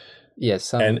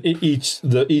 Yes. And each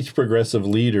progressive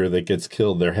leader that gets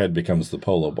killed, their head becomes the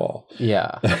polo ball.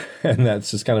 Yeah. And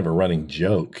that's just kind of a running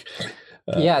joke.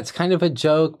 Yeah, it's kind of a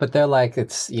joke, but they're like,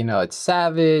 it's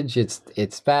savage,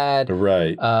 it's bad.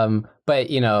 Right. But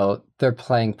they're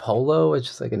playing polo, which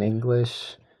is like an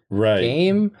English Right.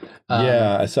 game.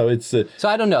 Yeah. So it's So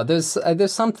I don't know. There's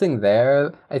something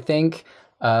there, I think.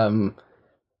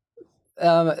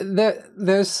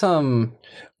 There's some,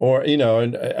 or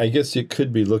and I guess it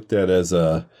could be looked at as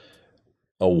a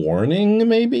warning.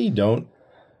 Maybe don't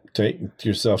take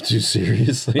yourself too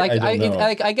seriously. like I don't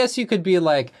know. I guess you could be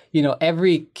like,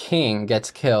 every king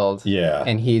gets killed. Yeah.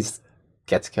 And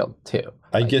gets killed too.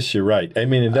 I guess you're right. I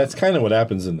mean, that's kind of what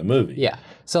happens in the movie. Yeah.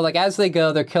 So like as they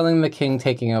go, they're killing the king,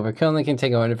 taking over,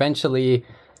 and eventually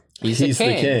he's the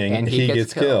king, and he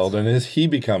gets killed, and he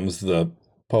becomes the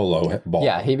polo ball.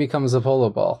 Yeah, he becomes a polo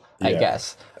ball, I Yeah.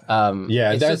 guess.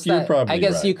 Yeah, it's that's just you're probably I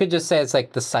guess right. you could just say it's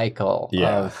like the cycle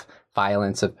Yeah. of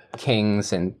violence of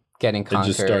kings and getting It conquered.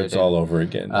 just starts and- all over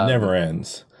again. It never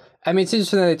ends. I mean, it's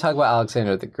interesting that they talk about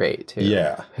Alexander the Great too.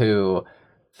 Yeah. Who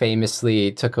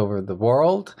famously took over the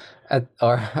world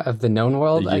or of the known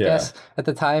world, I Yeah. guess, at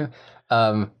the time.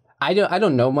 I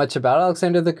don't know much about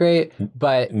Alexander the Great,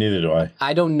 but Neither do I.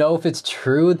 I don't know if it's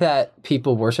true that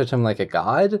people worshipped him like a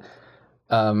god.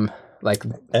 And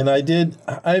I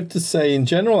have to say, in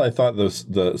general, I thought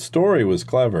the story was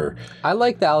clever. I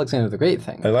like the Alexander the Great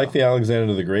thing. I like the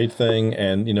Alexander the Great thing,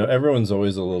 and everyone's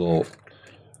always a little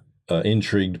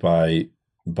intrigued by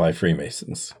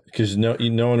Freemasons because no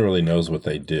one really knows what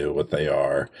they do, what they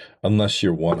are, unless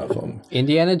you're one of them.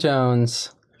 Indiana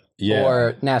Jones Yeah.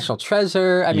 or National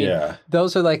Treasure. I mean, Yeah.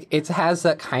 those are like, it has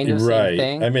that kind of same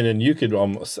thing. I mean, and you could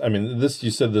almost. I mean, you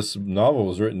said this novel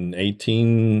was written in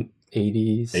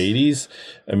 1880s. 80s.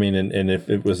 I mean, and if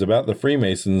it was about the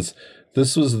Freemasons,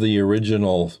 this was the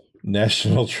original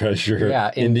National Treasure. Yeah,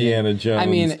 Indiana Jones. I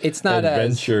mean, it's not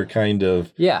adventure kind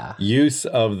of Yeah, use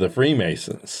of the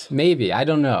Freemasons. maybe. I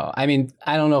don't know. I mean,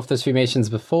 I don't know if there's Freemasons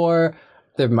before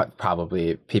There might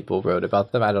probably people wrote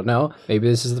about them. I don't know. Maybe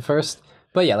this is the first.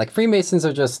 But yeah, like Freemasons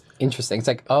are just interesting. It's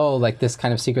like, oh, like this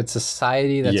kind of secret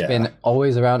society that's Yeah. been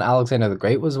always around. Alexander the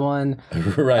Great was one.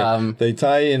 Right. They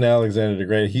tie in Alexander the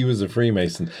Great. He was a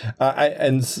Freemason.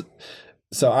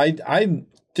 So I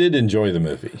did enjoy the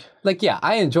movie. Like, yeah,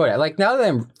 I enjoyed it. Like now that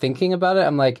I'm thinking about it,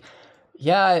 I'm like,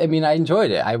 yeah, I mean, I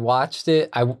enjoyed it. I watched it.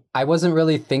 I wasn't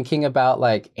really thinking about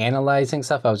like analyzing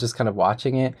stuff. I was just kind of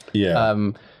watching it. Yeah.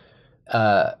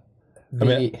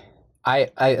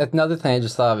 Another thing I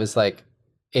just thought of is like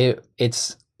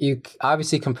it's you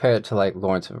obviously compare it to like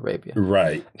Lawrence of Arabia,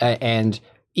 Right. and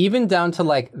even down to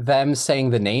like them saying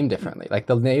the name differently, like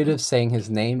the natives saying his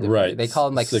name differently. Right. They call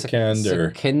him like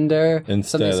Sikander Sikander, something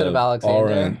instead of Alexander,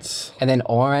 Lawrence. and then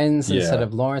Orenz Yeah. instead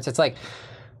of Lawrence. It's like,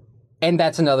 and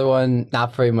that's another one.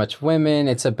 Not very much women.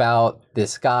 It's about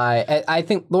this guy. I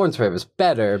think Lawrence of Arabia is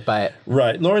better, but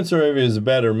Right. Lawrence of Arabia is a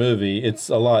better movie. It's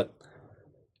a lot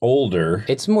older.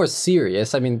 it's more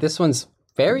serious. I mean, this one's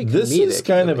very comedic. This is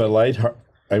kind of a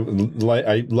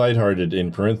lighthearted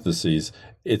in parentheses.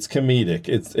 It's comedic.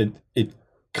 It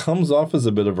comes off as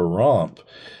a bit of a romp.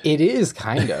 It is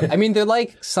kind of. I mean, they're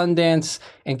like Sundance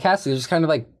and Cassidy. They're just kind of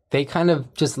like, they kind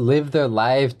of just live their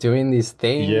life doing these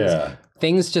things. Yeah.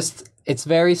 Things just, they're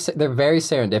very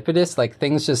serendipitous. Like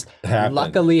things just Happen.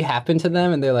 luckily happen to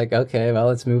them and they're like, okay, well,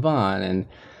 let's move on. And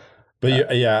But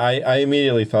I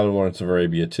immediately thought of Lawrence of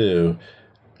Arabia too.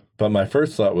 But my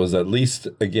first thought was at least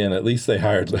they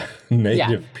hired native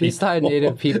people. at least hired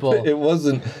native people. It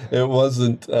wasn't.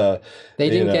 They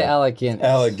didn't get Alec Guinness.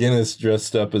 Alec Guinness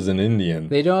dressed up as an Indian.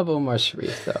 They don't have Omar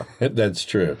Sharif though. That's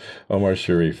true. Omar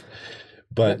Sharif.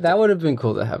 But That would have been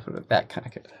cool to have that kind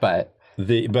of kid. But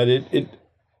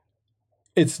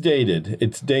it's dated.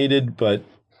 It's dated, but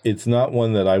it's not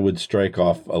one that I would strike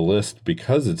off a list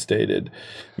because it's dated.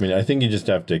 I mean, I think you just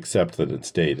have to accept that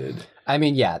it's dated. I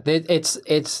mean, yeah,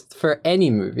 it's for any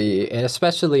movie, and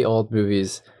especially old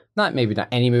movies. Not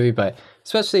any movie, but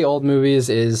especially old movies.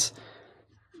 It's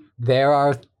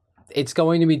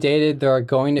going to be dated. There are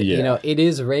going to, Yeah. it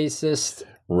is racist.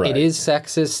 Right. It is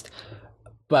sexist,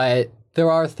 but there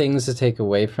are things to take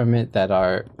away from it that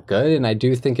are good, and I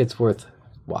do think it's worth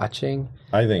watching.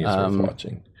 I think it's worth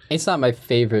watching. It's not my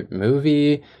favorite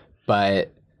movie,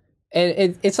 but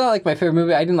it's not like my favorite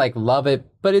movie. I didn't like love it,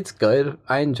 but it's good.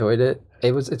 I enjoyed it.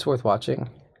 It's worth watching.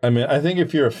 I mean, I think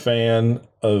if you're a fan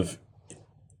of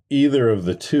either of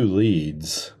the two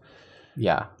leads,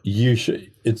 Yeah.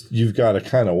 you've got to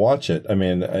kind of watch it. I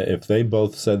mean, if they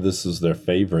both said this is their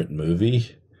favorite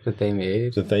movie That they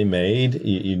made.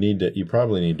 you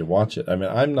probably need to watch it. I mean,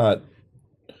 I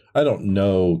don't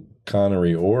know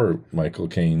Connery or Michael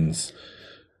Caine's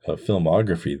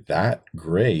filmography that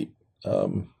great,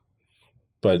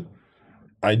 but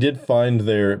I did find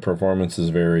their performances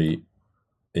very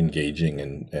engaging,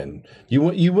 and you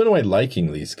went away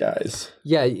liking these guys.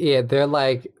 Yeah, they're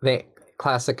like the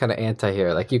classic kind of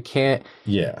anti-hero. Like you can't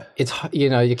you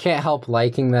can't help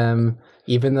liking them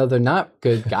even though they're not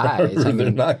good guys. I They're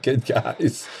mean, not good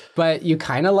guys. but you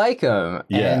kind of like them.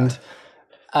 Yeah.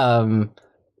 And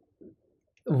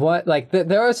what like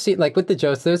there are scenes like with the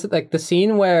jokes. There's like the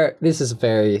scene where this is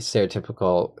very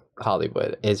stereotypical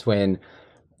Hollywood is when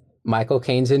Michael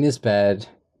Caine's in his bed.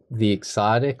 The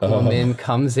exotic woman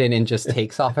comes in and just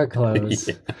takes off her clothes,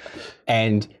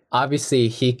 and obviously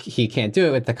he can't do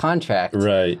it with the contract,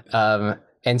 Right.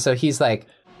 and so he's like,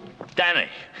 Danny.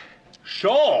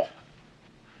 Sure.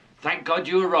 Thank God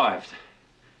you arrived.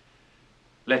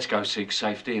 Let's go seek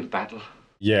safety in battle.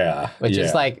 Yeah. which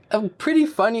is like a pretty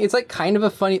funny. It's like kind of a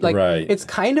funny, like Right. it's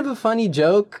kind of a funny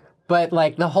joke, but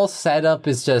like the whole setup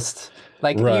is just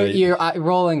like Right. you're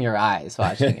rolling your eyes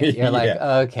watching it. You're like,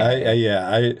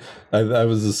 okay, I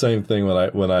was the same thing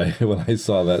when I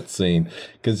saw that scene,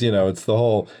 because it's the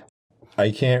whole I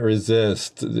can't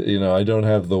resist. I don't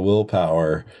have the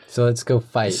willpower. so let's go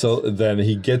fight. So then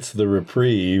he gets the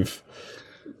reprieve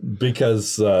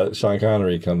because Sean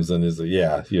Connery comes in. Is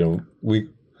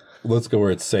let's go where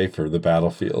it's safer, the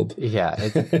battlefield. yeah,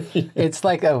 it's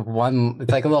like a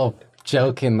little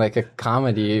joke in like a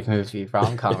comedy movie,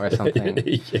 rom-com or something.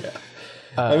 Yeah.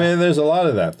 I mean, there's a lot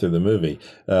of that through the movie.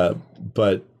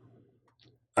 But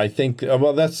I think,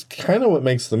 that's kind of what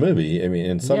makes the movie. I mean,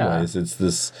 in some Yeah. ways, it's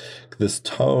this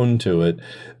tone to it.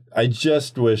 I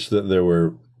just wish that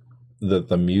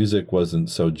the music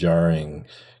wasn't so jarring,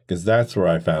 because that's where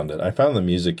I found it. I found the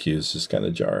music cues just kind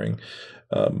of jarring.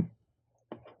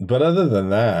 But other than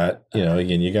that,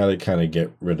 again, you got to kind of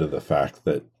get rid of the fact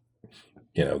that,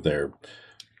 they're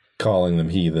calling them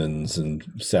heathens and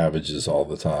savages all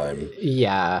the time.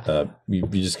 Yeah, You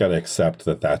just got to accept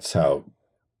that that's how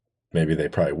maybe they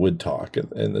probably would talk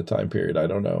in the time period. I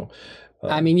don't know.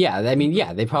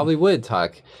 yeah, they probably would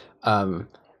talk.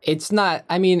 It's not,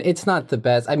 it's not the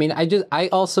best. I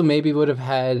also maybe would have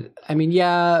had,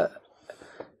 yeah,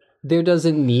 there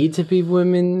doesn't need to be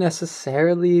women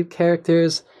necessarily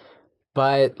characters,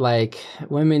 but like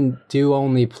women do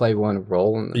only play one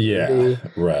role in the movie.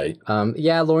 Right.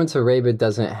 Lawrence of Arabia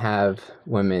doesn't have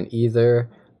women either,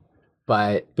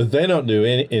 but they don't do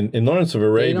any in Lawrence of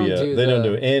Arabia. They don't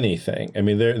do anything. I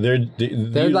mean, they're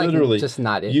like literally just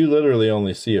not it. You literally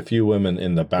only see a few women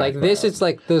in the background. Like this, it's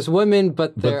like there's women,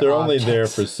 but they're only there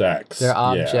for sex. They're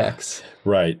objects.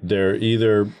 Right. They're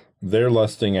either they're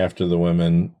lusting after the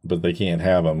women, but they can't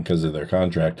have them because of their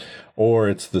contract, or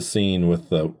it's the scene with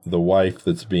the wife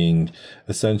that's being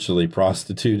essentially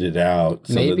prostituted out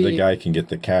so that the guy can get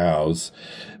the cows.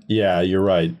 Yeah, you're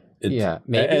right. Maybe.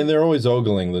 And they're always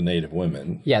ogling the native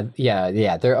women.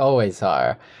 Yeah, there always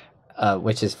are,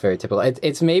 which is very typical.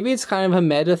 It's kind of a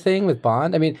meta thing with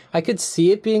Bond. I mean, I could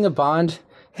see it being a Bond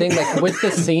thing, like with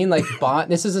the scene, like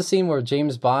Bond. This is a scene where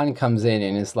James Bond comes in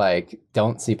and is like,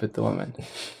 "Don't sleep with the woman,"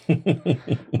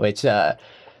 which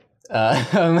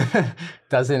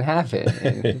doesn't happen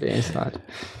in James Bond.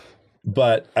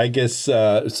 But I guess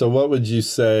so. What would you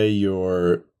say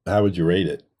how would you rate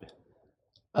it?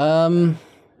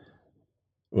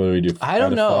 What do we do? I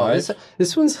don't know.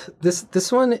 This one's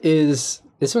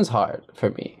hard for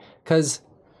me because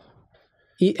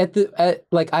I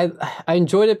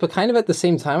enjoyed it, but kind of at the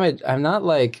same time, I'm not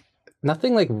like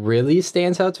nothing like really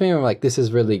stands out to me. Where I'm like, this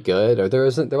is really good, or there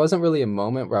wasn't really a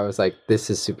moment where I was like, this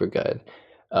is super good.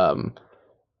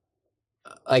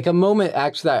 Like a moment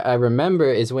actually that I remember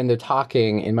is when they're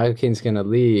talking and Michael Caine's gonna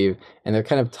leave, and they're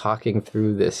kind of talking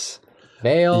through this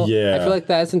veil. Yeah, I feel like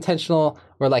that's intentional.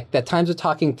 Where like at times they're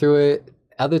talking through it,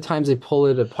 other times they pull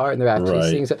it apart and they're actually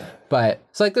seeing it. But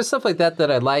so like there's stuff like that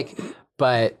I like,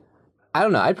 but I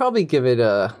don't know. I'd probably give it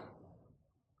a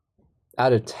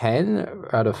out of 10,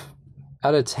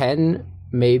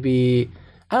 maybe.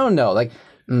 I don't know, like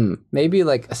maybe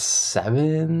like a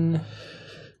 7.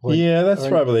 That's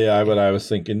probably what I was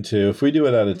thinking too. If we do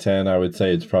it out of 10, I would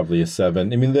say it's probably a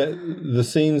 7. I mean, the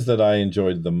scenes that I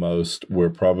enjoyed the most were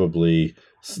probably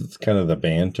kind of the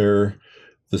banter,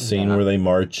 the scene where they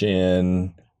march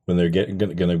in when they're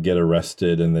going to get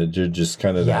arrested, and they're just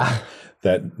kind of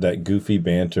that goofy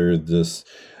banter. The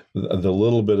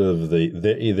little bit of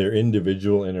their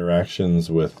individual interactions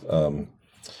with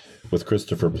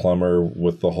Christopher Plummer,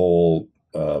 with the whole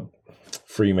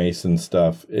Freemason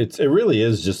stuff. It really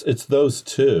is just it's those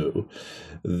two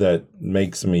that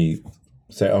makes me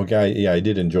say, oh, I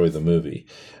did enjoy the movie.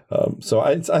 So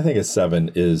I think a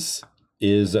 7 is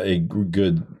a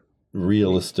good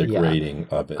realistic rating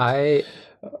of it.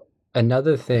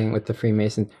 Another thing with the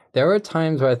Freemasons, there were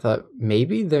times where I thought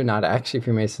maybe they're not actually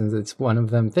Freemasons. It's one of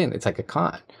them thing. It's like a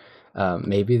con.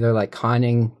 Maybe they're like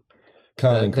conning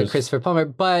the Christopher Plummer,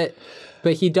 but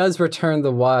he does return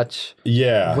the watch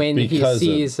when he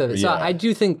sees it. So I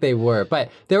do think they were, but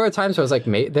there were times where I was like,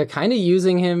 they're kind of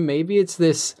using him. Maybe it's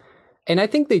this, and I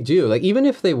think they do. Like even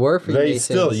if they were Freemasons,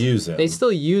 They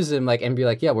still use him, like and be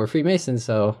like, yeah, we're Freemasons,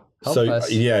 so help us.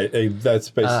 That's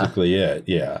basically it.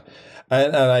 Yeah,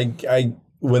 and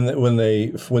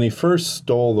when he first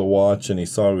stole the watch and he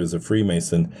saw he was a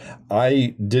Freemason,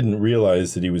 I didn't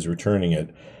realize that he was returning it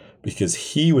because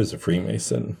he was a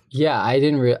Freemason. Yeah, I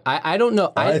didn't I don't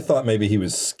know. I thought maybe he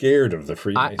was scared of the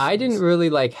Freemasons. I didn't really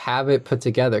like have it put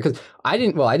together because I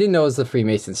didn't know it was the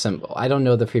Freemason symbol. I don't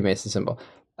know the Freemason symbol.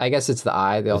 I guess it's the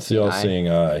eye. It's the all-seeing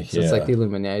eye. So it's like the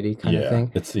Illuminati kind of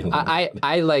thing. It's the Illuminati.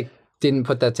 I like didn't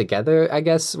put that together. I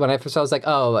guess when I first saw, I was like,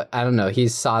 oh, I don't know. He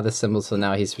saw the symbol, so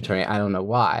now he's returning. I don't know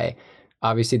why.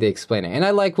 Obviously, they explain it, and I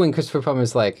like when Christopher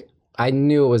Plummer's like, I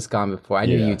knew it was gone before. I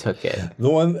knew you took it. The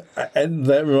one, and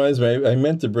that reminds me, I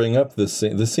meant to bring up this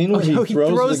scene. The scene where he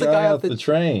throws the guy off the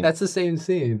train. That's the same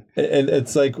scene. And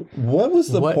it's like, what was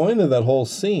the point of that whole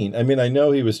scene? I mean, I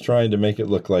know he was trying to make it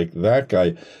look like that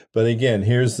guy, but again,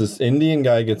 here's this Indian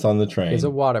guy gets on the train. He's a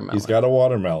watermelon. He's got a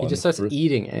watermelon. He just starts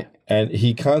eating it. And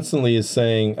he constantly is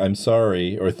saying, I'm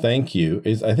sorry, or thank you.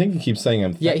 I think he keeps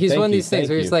saying, he's one of these things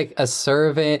where he's like a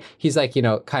servant. He's like,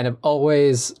 kind of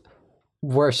always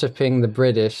worshipping the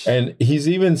British, and he's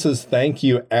even says thank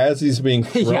you as he's being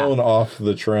thrown off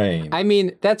the train. I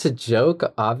mean, that's a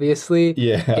joke, obviously.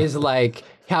 Is like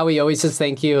how he always says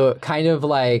thank you, kind of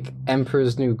like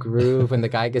Emperor's New Groove when the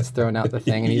guy gets thrown out the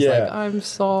thing and he's like, I'm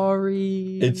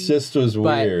sorry. It just was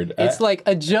weird. It's like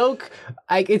a joke.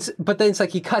 But then it's like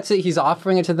he cuts it, he's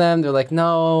offering it to them, they're like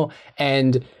no,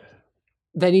 and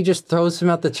then he just throws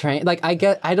him out the train. Like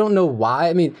I don't know why.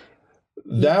 I mean,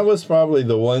 that was probably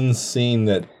the one scene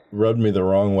that rubbed me the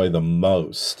wrong way the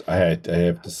most. I have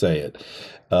to say it.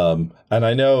 And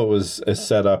I know it was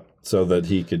set up so that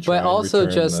he could try But and also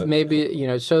return just the- maybe, you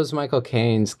know, it shows Michael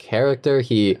Caine's character.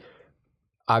 He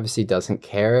obviously doesn't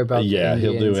care about the Yeah,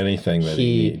 he'll do Indians. anything that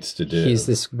he needs to do. He's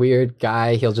this weird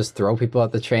guy. He'll just throw people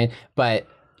out the train. But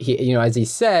he, you know, as he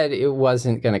said, it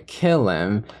wasn't going to kill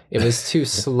him. It was too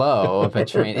slow of a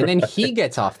train. And then he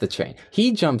gets off the train.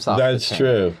 He jumps off That's the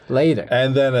train true. later.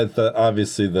 And then at the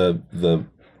obviously the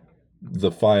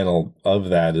final of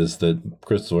that is that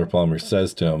Christopher Plummer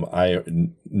says to him, I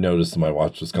noticed my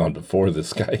watch was gone before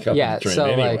this guy got Yeah, on the train so,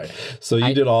 anyway. like, So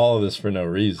you did all of this for no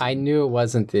reason. I knew it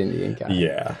wasn't the Indian guy.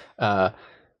 yeah. Uh,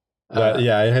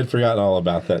 I had forgotten all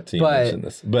about that till you but- mentioned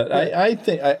this. But I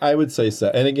think I would say so.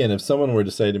 And again, if someone were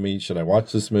to say to me, should I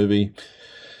watch this movie?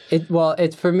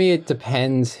 It's for me, it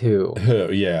depends who.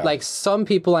 Yeah. Like some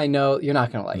people I know, you're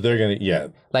not going to like it. they're going to, yeah.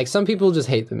 Like some people just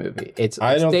hate the movie. It's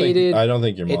I don't dated.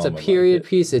 think your mom It's a would like period it.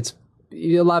 piece. It's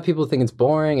a lot of people think it's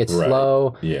boring. It's Right.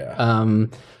 slow. Yeah.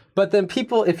 But then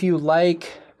people, if you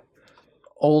like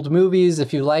old movies,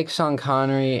 if you like Sean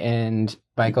Connery and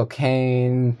Michael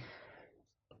Caine,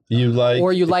 You like,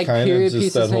 or you like kind of period just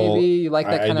pieces, that whole- maybe you like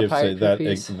that I kind of did say pirate that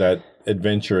piece. that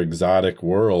adventure exotic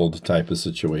world type of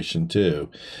situation too.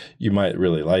 You might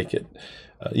really like it.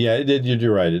 Yeah, it did.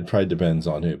 You're right. It probably depends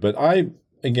on who. But I'm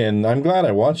glad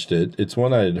I watched it. It's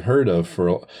one I had heard of,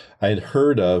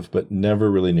 but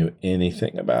never really knew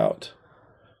anything about.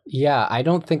 Yeah, I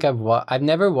don't think I've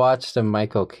never watched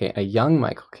a young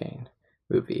Michael Caine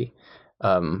movie,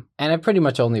 and I've pretty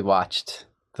much only watched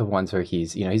the ones where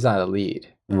he's not a lead.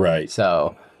 Right.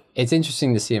 So it's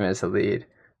interesting to see him as a lead,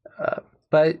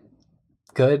 but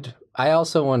good. I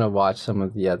also want to watch some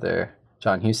of the other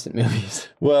John Huston movies.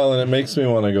 Well, and it makes me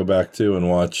want to go back to and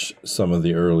watch some of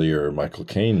the earlier Michael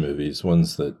Caine movies,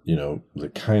 ones that,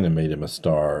 that kind of made him a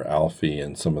star, Alfie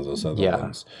and some of those other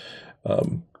ones.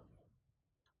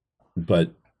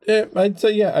 But I'd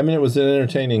say, yeah, I mean, it was an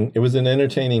entertaining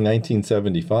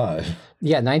 1975.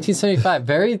 Yeah, 1975,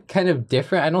 very kind of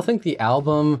different. I don't think the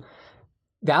album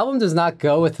does not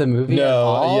go with the movie at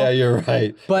all. Yeah, you're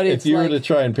right. But if it's you were like- to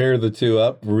try and pair the two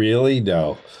up, really,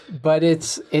 no. But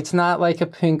it's not like a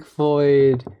Pink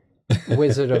Floyd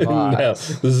Wizard of Oz. No,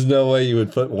 there's no way you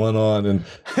would put one on and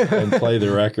play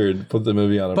the record, put the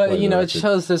movie on and play But the it record.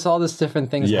 shows there's all this different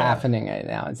things Yeah. happening right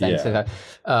now. It's Yeah.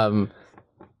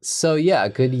 So yeah,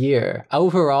 good year.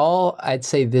 Overall, I'd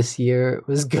say this year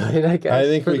was good, I guess. I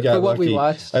think we got for what lucky. we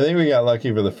watched. I think we got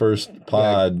lucky for the first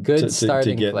pod good to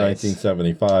starting get place.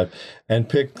 1975 and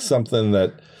pick something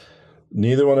that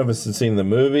neither one of us had seen the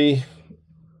movie.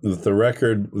 With the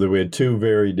record, we had two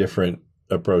very different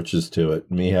approaches to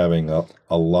it. Me having a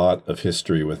lot of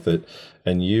history with it,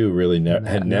 and you really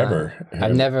had never.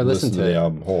 I've never listened to the it.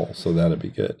 album whole, so that'd be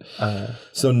good.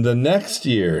 So the next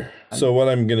year, so what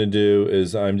I'm going to do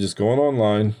is I'm just going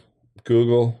online,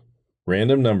 Google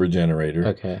random number generator.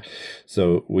 Okay.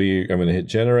 So I'm going to hit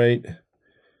generate.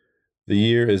 The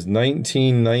year is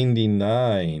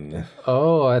 1999.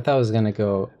 Oh, I thought I was gonna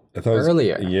go. I thought it was-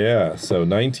 Earlier. Yeah, so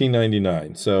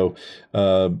 1999. So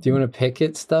Do you want to pick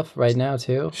it stuff right now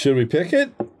too? should we pick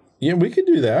it? Yeah, we could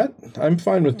do that. I'm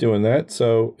fine with doing that.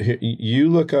 So you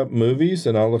look up movies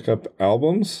and I'll look up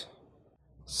albums.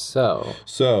 So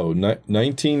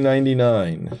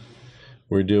 1999.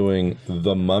 We're doing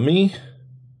The Mummy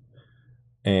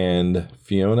and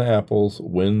Fiona Apple's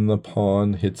When the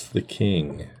Pawn Hits the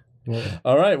King.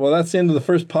 All right, well, that's the end of the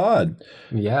first pod.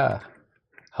 yeah.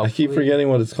 I keep Hopefully- forgetting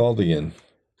what it's called again.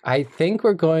 I think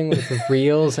we're going with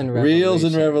Reels and Revolutions. Reels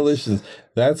and Revolutions.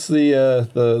 That's the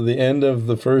end of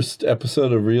the first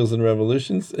episode of Reels and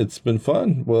Revolutions. It's been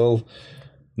fun. Well,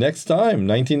 next time,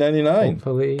 1999.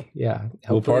 Hopefully, yeah.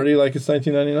 We'll Hopefully- party like it's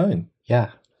 1999. Yeah.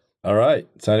 All right,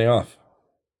 signing off.